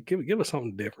Wayne. Like, give us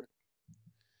something different.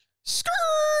 Skirt.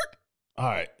 All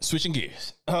right, switching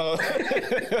gears. I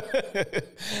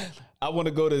want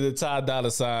to go to the Ty Dolla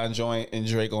 $ign joint and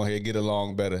Drake on here, Get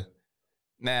Along Better.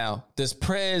 Now, does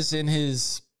Prez in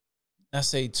his, I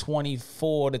say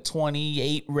 24 to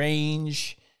 28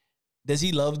 range, does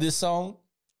he love this song?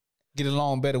 Get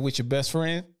Along Better with Your Best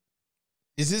Friend?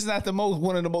 Is this not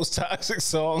one of the most toxic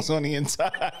songs on the entire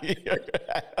album?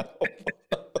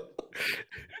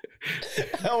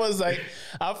 I was like,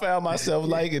 I found myself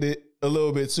liking it a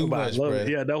little bit too much, bro.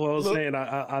 Yeah, that's what I was saying.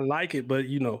 I like it, but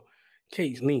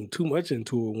can't lean too much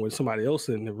into it when somebody else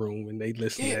in the room and they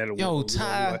listen to that. Yo,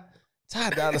 Ty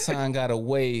Dolla $ign got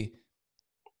away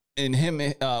in him,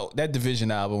 that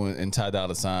Division album and Ty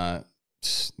Dolla $ign.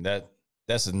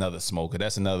 That's another smoker.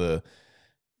 That's another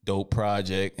dope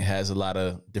project. It has a lot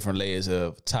of different layers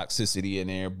of toxicity in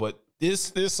there, but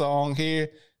this song here,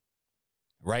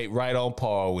 right on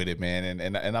par with it, man.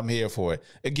 And I'm here for it.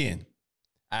 Again,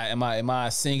 am I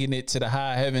singing it to the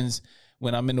high heavens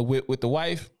when I'm in the whip with the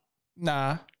wife?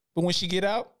 Nah. But when she get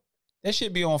out, that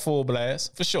shit be on full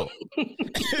blast for sure.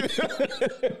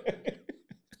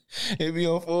 It be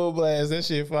on full blast. That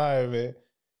shit fire, man.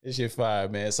 That shit fire,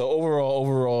 man. So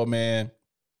overall, man,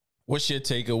 what's your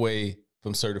takeaway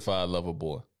from Certified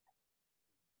Loverboy?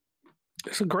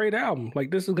 It's a great album.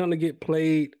 Like, this is gonna get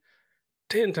played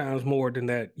 10 times more than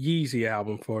that Yeezy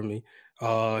album for me.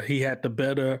 He had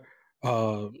the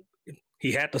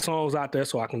songs out there,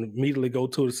 so I can immediately go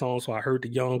to the songs. So I heard the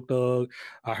Young Thug,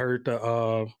 I heard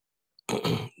the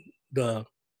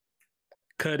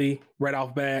Cudi right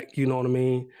off back. You know what I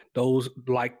mean? Those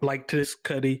like this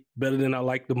Cudi better than I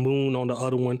like the Moon on the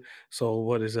other one. So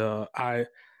what is I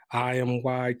Am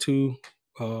Y2?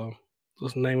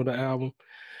 What's the name of the album?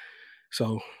 So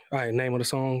all right, name of the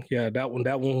song. Yeah, that one.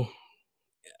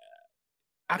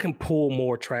 I can pull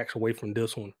more tracks away from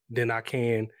this one than I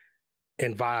can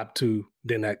and vibe to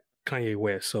than that Kanye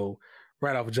West. So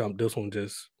right off the jump, this one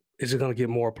it's just gonna get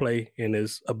more play and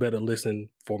is a better listen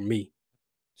for me.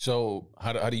 So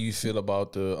how do you feel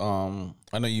about the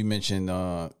I know you mentioned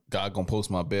God Gonna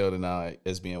Post My Bail Tonight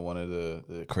as being one of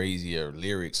the crazier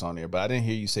lyrics on there, but I didn't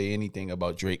hear you say anything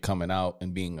about Drake coming out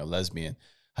and being a lesbian.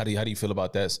 How do you feel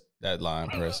about that line,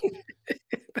 Prez?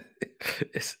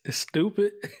 It's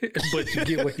stupid, but you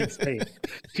get what he's saying.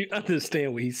 You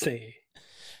understand what he's saying.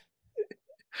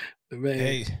 Man,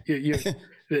 hey.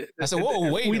 I said,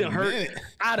 whoa, wait a minute.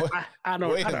 I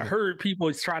done heard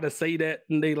people try to say that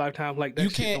in their lifetime like that. You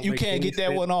can't get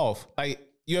that one off. Like,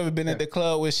 you ever been at the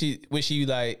club where she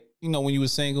like, when you were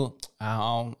single,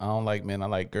 I don't like men, I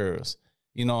like girls.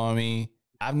 You know what I mean?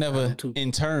 I've never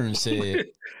in turn said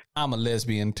I'm a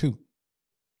lesbian too.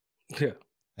 Yeah.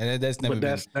 And that's never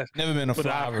been a but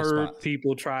fly I've response. heard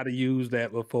people try to use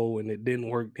that before and it didn't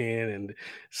work then. And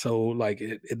so like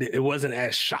it wasn't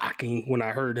as shocking when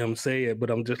I heard him say it, but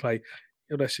I'm just like,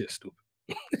 yo, that shit's stupid.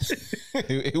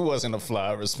 It wasn't a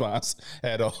fly response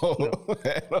at all. No.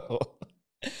 At all.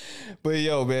 But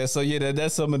yo, man, so yeah,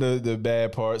 that's some of the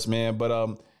bad parts, man.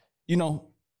 But you know,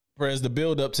 Prez, the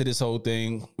build up to this whole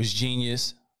thing was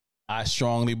genius. I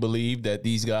strongly believe that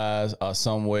these guys are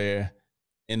somewhere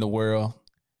in the world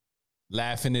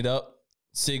laughing it up,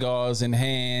 cigars in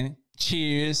hand,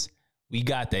 cheers. We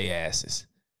got their asses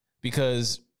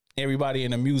because everybody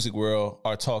in the music world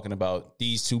are talking about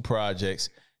these two projects.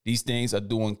 These things are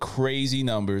doing crazy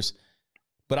numbers.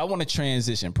 But I want to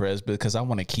transition, Prez, because I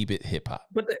want to keep it hip hop.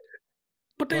 But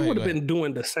they would have been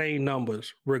doing the same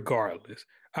numbers regardless.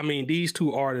 I mean, these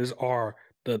two artists are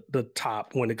the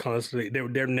top when it comes to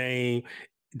their name.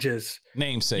 Just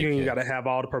namesake. You ain't got to have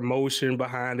all the promotion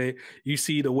behind it. You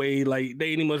see the way like they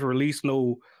ain't much release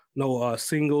no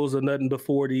singles or nothing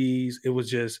before these. It was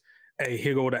just, hey,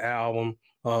 here go the album.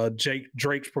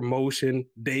 Drake's promotion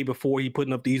day before he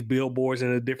putting up these billboards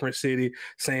in a different city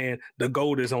saying the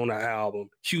GOAT is on the album.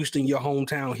 Houston, your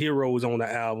hometown hero is on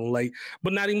the album. Like,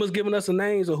 but not even was giving us the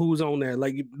names of who's on there.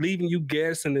 Like leaving you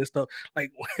guessing and stuff.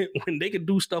 Like when they could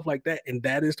do stuff like that and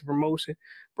that is the promotion,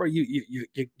 bro,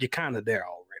 you're kind of there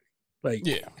already. Like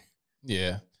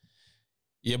yeah.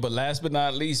 But last but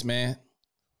not least, man.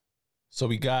 So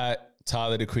we got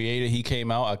Tyler the Creator. He came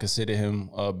out. I consider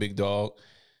him a big dog.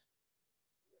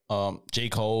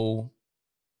 J.O.O.D.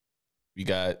 We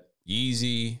got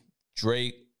Yeezy,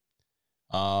 Drake.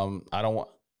 I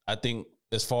think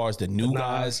as far as the new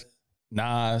guys,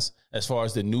 Nas, as far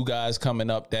as the new guys coming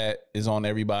up that is on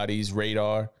everybody's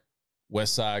radar,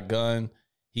 Westside Gunn,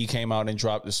 he came out and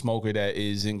dropped the smoker that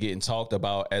isn't getting talked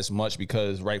about as much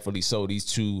because rightfully so, these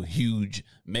two huge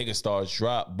megastars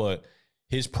dropped, but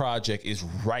his project is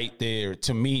right there.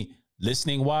 To me,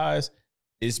 listening wise,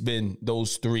 it's been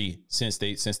those three since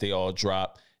they all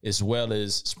dropped, as well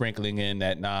as sprinkling in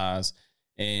that Nas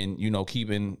and, you know,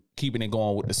 keeping it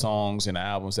going with the songs and the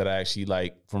albums that I actually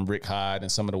like from Rick Hyde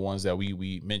and some of the ones that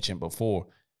we mentioned before.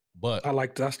 But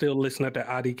I still listen to the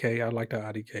IDK. I like the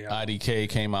IDK. IDK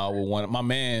came out with one. My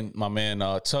man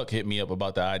Tuck hit me up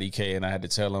about the IDK and I had to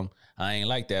tell him I ain't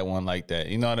like that one like that.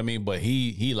 You know what I mean? But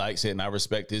he likes it and I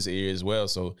respect his ear as well.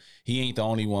 So he ain't the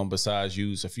only one besides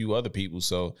you, a few other people.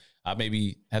 So I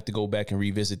maybe have to go back and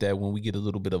revisit that when we get a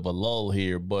little bit of a lull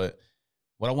here. But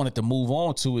what I wanted to move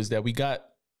on to is that we got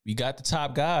the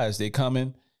top guys. They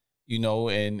coming, you know,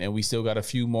 and we still got a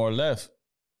few more left.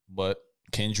 But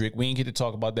Kendrick, we didn't get to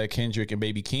talk about that Kendrick and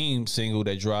Baby Keem single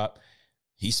that dropped.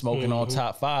 He's smoking on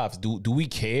top fives. Do we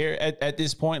care at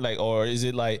this point? Like, or is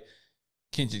it like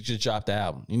Kendrick just dropped the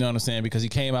album? You know what I'm saying? Because he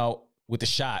came out with the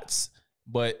shots,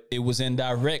 but it was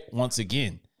indirect once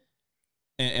again.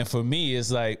 And for me,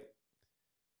 it's like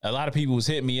a lot of people was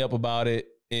hitting me up about it,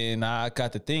 and I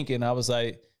got to thinking. I was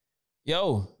like,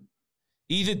 yo,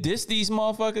 either diss these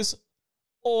motherfuckers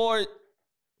or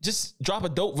just drop a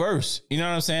dope verse. You know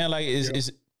what I'm saying? Like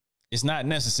it's not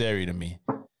necessary to me.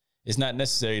 It's not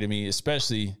necessary to me,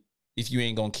 especially if you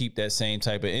ain't gonna keep that same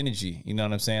type of energy. You know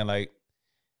what I'm saying? Like,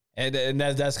 and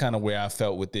that's kind of where I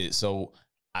felt with it. So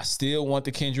I still want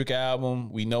the Kendrick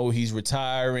album. We know he's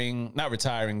not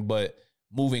retiring, but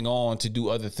moving on to do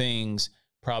other things,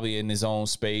 probably in his own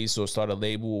space or start a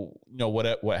label, you know,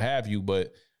 what have you.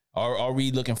 But are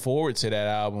we looking forward to that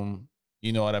album?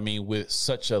 You know what I mean? With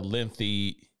such a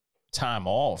lengthy time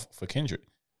off for Kendrick.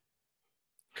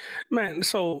 Man,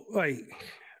 so like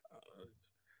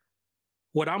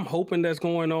what I'm hoping that's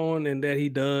going on and that he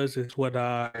does is what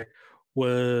I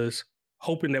was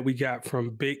hoping that we got from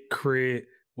Big Crit,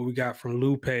 what we got from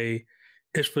Lupe,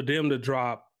 is for them to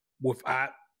drop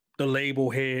without the label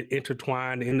head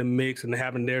intertwined in the mix and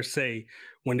having their say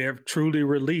when they're truly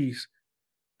released,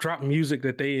 drop music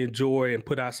that they enjoy and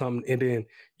put out something and then,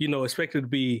 you know, expect it to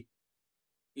be,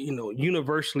 you know,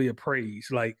 universally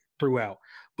appraised like throughout.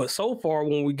 But so far,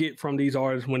 when we get from these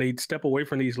artists, when they step away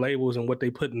from these labels and what they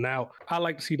putting out, I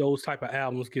like to see those type of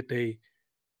albums get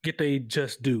they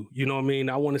just due. You know what I mean?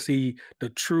 I want to see the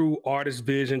true artist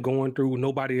vision going through,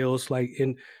 nobody else like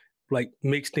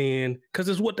mixed in, because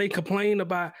it's what they complain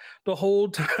about the whole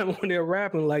time when they're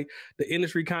rapping. Like the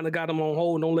industry kind of got them on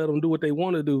hold, don't let them do what they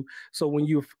want to do. So when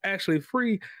you're actually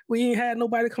free, we ain't had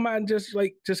nobody come out and just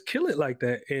kill it like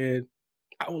that. And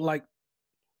I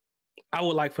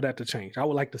would like for that to change. I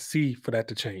would like to see for that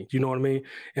to change. You know what I mean?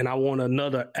 And I want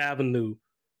another avenue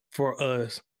for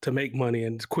us to make money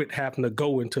and quit having to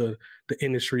go into the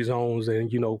industry zones and,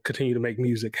 continue to make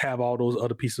music, have all those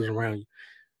other pieces around you.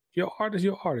 You're artist,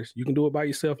 you're artist. You can do it by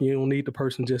yourself. You don't need the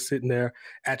person just sitting there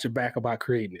at your back about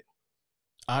creating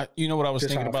it. You know what I was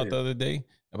Just thinking how I about feel. the other day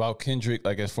about Kendrick,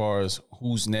 like as far as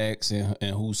who's next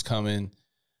and who's coming.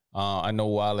 I know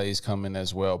Wale is coming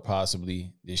as well,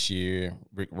 possibly this year.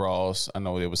 Rick Ross. I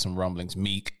know there was some rumblings.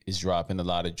 Meek is dropping a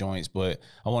lot of joints, but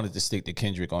I wanted to stick to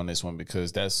Kendrick on this one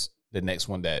because that's the next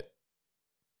one that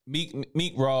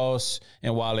Meek Ross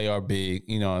and Wale are big,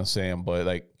 you know what I'm saying? But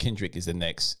like Kendrick is the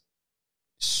next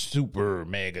super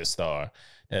mega star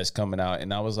that's coming out.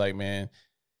 And I was like, man,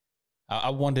 I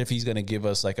wonder if he's gonna give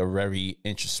us like a very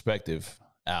introspective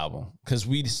album. Cause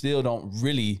we still don't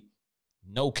really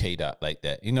know K-Dot like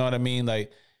that. You know what I mean?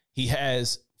 Like he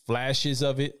has flashes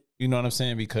of it, you know what I'm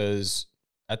saying? Because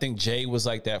I think Jay was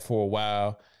like that for a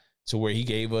while to where he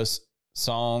gave us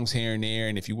songs here and there.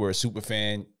 And if you were a super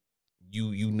fan,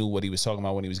 you knew what he was talking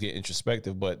about when he was getting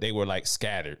introspective, but they were like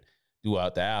scattered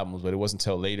throughout the albums. But it wasn't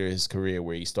until later in his career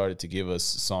where he started to give us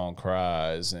song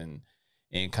cries and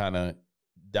kind of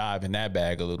dive in that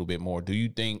bag a little bit more. Do you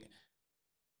think,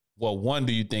 well, one,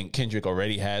 do you think Kendrick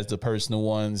already has the personal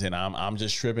ones and I'm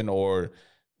just tripping, or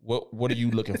what are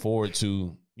you looking forward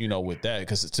to, with that?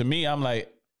 Because to me, I'm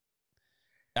like,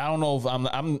 I don't know if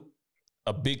I'm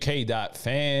a big K-Dot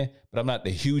fan, but I'm not the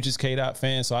hugest K-Dot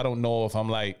fan. So I don't know if I'm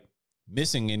like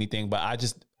missing anything, but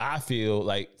I feel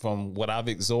like from what I've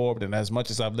absorbed and as much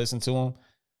as I've listened to him,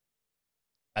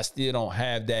 I still don't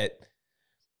have that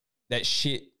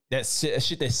shit that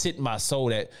sit in my soul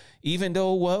that even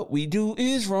though what we do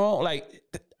is wrong, like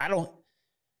I don't,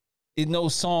 it's no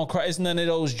song cry. It's none of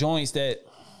those joints that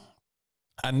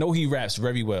I know he raps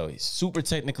very well. He's super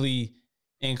technically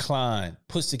inclined,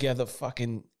 puts together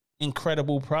fucking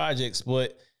incredible projects,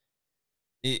 but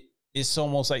it's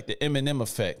almost like the Eminem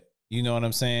effect. You know what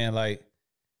I'm saying? Like,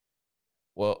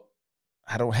 well,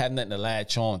 I don't have nothing to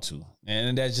latch on to.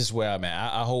 And that's just where I'm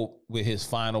at. I hope with his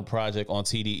final project on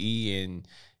TDE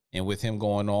and with him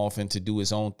going off and to do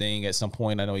his own thing at some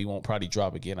point, I know he won't probably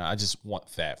drop again. I just want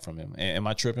that from him. Am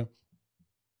I tripping?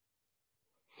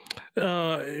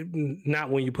 Not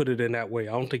when you put it in that way.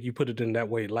 I don't think you put it in that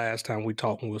way last time we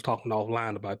was talking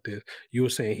offline about this. You were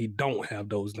saying he don't have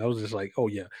those. And I was just like, oh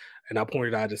yeah. And I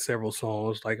pointed out to several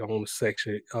songs like on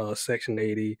Section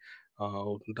 80,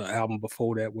 the album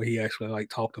before that where he actually like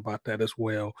talked about that as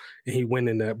well. And he went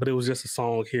in there, but it was just a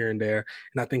song here and there.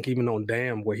 And I think even on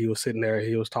Damn where he was sitting there,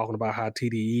 he was talking about how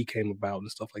TDE came about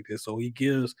and stuff like this. So he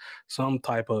gives some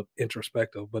type of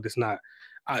introspective, but it's not,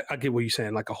 I get what you're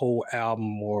saying, like a whole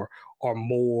album or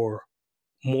more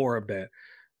of that.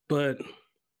 But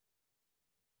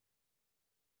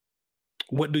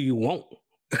what do you want?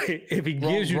 If he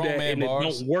gives you that and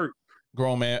bars. It don't work.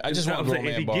 Grown man. I just want grown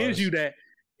man bars.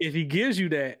 If he gives you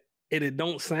that and it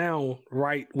don't sound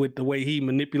right with the way he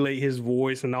manipulate his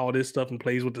voice and all this stuff and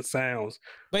plays with the sounds,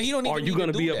 but he don't even. Are you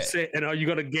going to be upset? And are you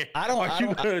going to get? I don't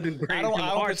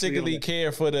particularly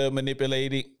care for the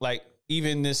manipulating. Like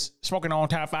even this smoking on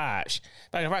top 5,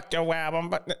 like rock your album,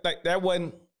 but like that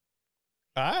wasn't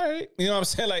all right. You know what I'm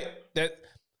saying? Like that.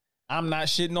 I'm not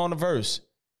shitting on the verse.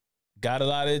 Got a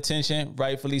lot of attention,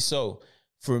 rightfully so.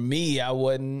 For me, I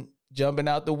wasn't jumping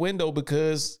out the window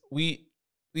because we've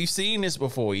seen this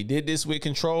before. He did this with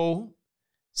Control,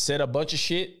 said a bunch of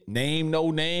shit, name no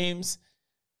names.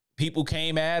 People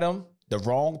came at him, the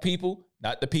wrong people,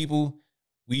 not the people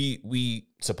we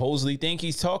supposedly think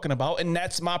he's talking about, and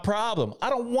that's my problem.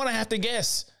 I don't want to have to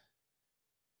guess.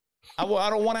 I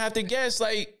don't want to have to guess.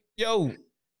 Like, yo,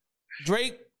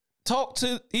 Drake talked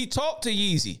to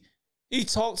Yeezy. He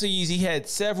talked to Yeezy. He had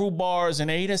several bars, and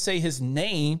he didn't say his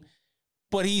name,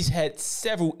 but he's had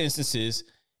several instances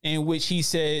in which he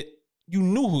said you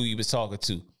knew who he was talking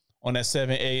to on that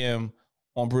 7 a.m.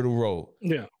 on Brittle Road.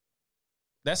 Yeah.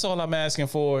 That's all I'm asking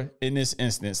for in this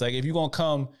instance. Like, if you're going to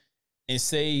come and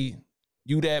say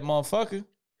you that motherfucker,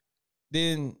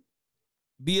 then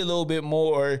be a little bit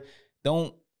more.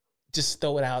 Don't just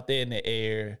throw it out there in the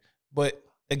air. But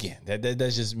again,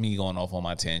 that's just me going off on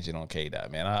my tangent on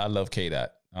K-Dot, man. I love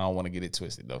K-Dot. I don't want to get it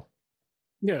twisted, though.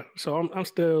 Yeah, so I'm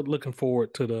still looking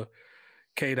forward to the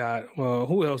K-Dot.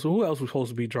 Who else was supposed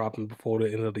to be dropping before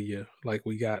the end of the year? Like,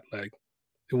 we got, like,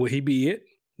 would he be it?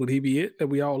 Would he be it that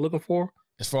we all looking for?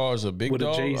 As far as a big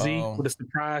dog? Would a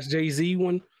surprise Jay-Z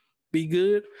one be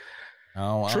good?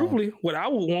 Truthfully, what I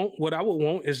would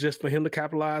want is just for him to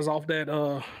capitalize off that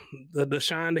the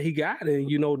shine that he got, and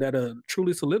that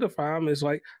truly solidify him is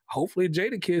like hopefully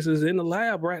Jadakiss is in the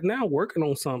lab right now working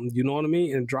on something, you know what I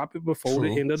mean, and drop it before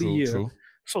the end of the year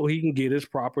so he can get his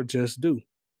proper just due.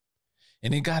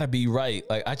 And it gotta be right.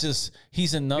 Like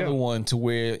he's another one to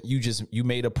where you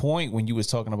made a point when you was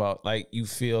talking about like you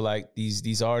feel like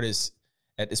these artists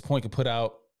at this point can put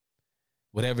out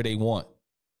whatever they want.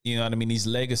 You know what I mean? These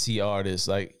legacy artists,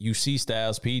 like you see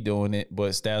Styles P doing it,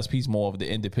 but Styles P's more of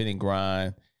the independent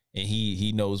grind and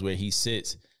he knows where he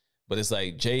sits. But it's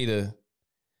like Jada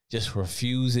just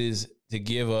refuses to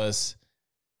give us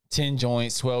 10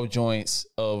 joints, 12 joints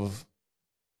of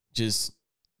just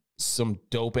some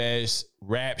dope ass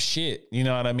rap shit. You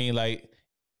know what I mean? Like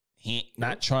he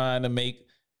not trying to make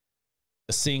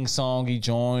a sing-songy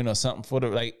joint or something for the,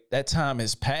 like that time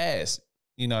has passed.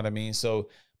 You know what I mean? So,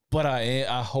 but I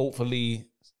hopefully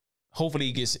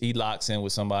he locks in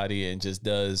with somebody and just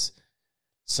does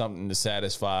something to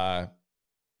satisfy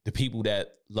the people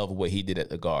that love what he did at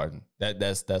the Garden.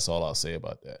 That's all I'll say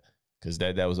about that. Cause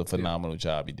that was a phenomenal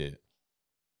job he did.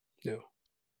 Yeah.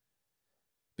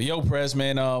 But yo, Prez,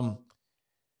 man,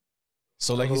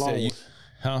 so like you said,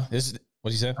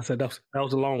 what you said? I said that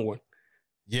was a long one.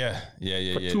 Yeah.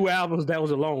 For 2 albums, that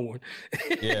was a long one.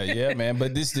 yeah, man.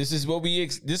 But this is what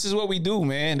we do,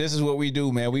 man. This is what we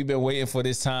do, man. We've been waiting for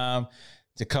this time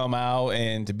to come out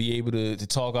and to be able to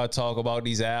talk about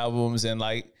these albums and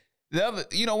like the other,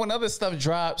 you know, when other stuff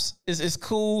drops, it's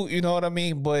cool, you know what I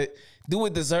mean? But do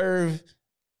it deserve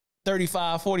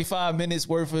 35, 45 minutes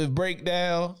worth of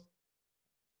breakdown?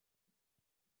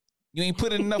 You ain't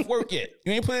put in enough work yet.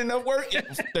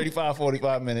 35,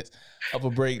 45 minutes of a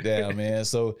breakdown, man.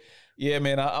 So, yeah,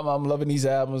 man, I'm loving these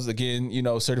albums. Again, you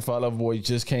know, Certified Loverboy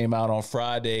just came out on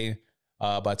Friday.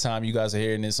 By the time you guys are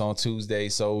hearing this on Tuesday.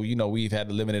 So, you know, we've had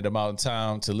a limited amount of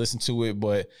time to listen to it,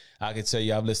 but I can tell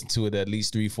you I've listened to it at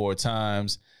least 3-4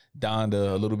 times.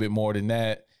 Donda, a little bit more than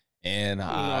that. And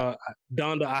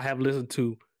Donda, I have listened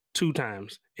to 2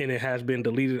 times, and it has been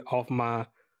deleted off my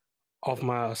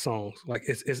songs. Like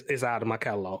it's out of my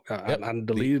catalog. I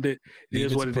deleted it. It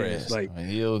is what it is. Like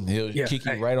he'll kick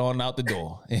you right on out the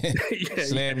door.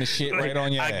 Slam the shit right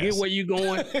on your ass. I get where you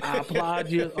going. I applaud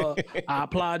you. I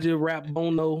applaud you, Rap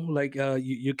Bono. Like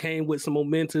you came with some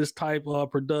momentous type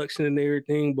production and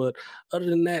everything. But other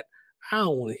than that, I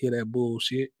don't want to hear that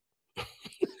bullshit.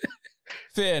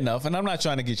 Fair enough. And I'm not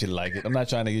trying to get you to like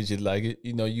it.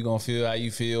 You know, you're gonna feel how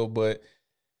you feel, but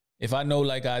if I know,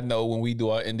 like I know when we do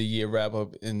our end of year wrap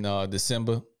up in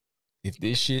December, if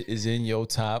this shit is in your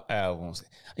top albums,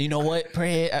 you know what,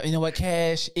 Prez, you know what,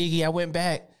 Cash, Iggy, I went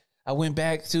back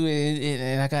to it,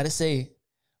 and I gotta say,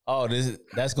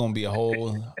 that's gonna be a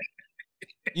whole.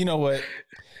 You know what?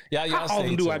 Y'all How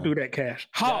often do I do that, Cash?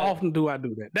 How often do I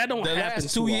do that? That don't happen.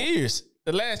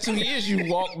 The last 2 years,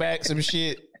 you walk back some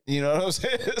shit. You know what I'm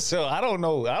saying? So I don't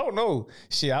know.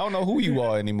 Shit, I don't know who you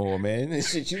are anymore, man.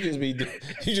 Shit, you just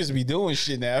be doing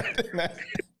shit now.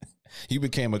 You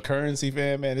became a Currency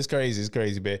fan, man. It's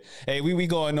crazy, man. Hey, we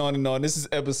going on and on. This is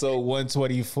episode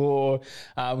 124.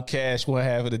 I'm Cash, one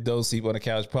half of the Dope Sleep on the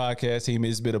Couch podcast team.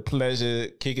 It's been a pleasure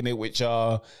kicking it with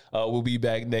y'all. We'll be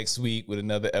back next week with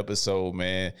another episode,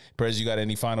 man. Prez, you got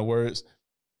any final words?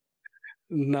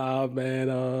 Nah,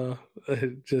 man.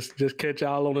 Just catch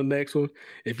y'all on the next one.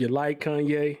 If you like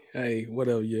Kanye, hey,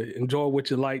 whatever. You enjoy what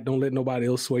you like. Don't let nobody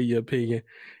else sway your opinion.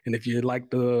 And if you like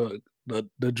the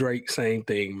Drake, same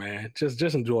thing, man. Just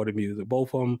enjoy the music.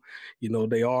 Both of them, you know,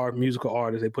 they are musical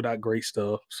artists. They put out great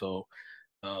stuff. So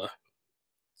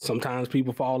sometimes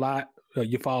people fall out.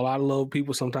 You fall out of love with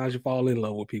people. Sometimes you fall in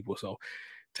love with people. So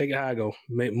take it how I go.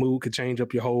 Mood could change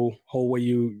up your whole way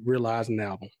you realize an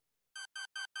album.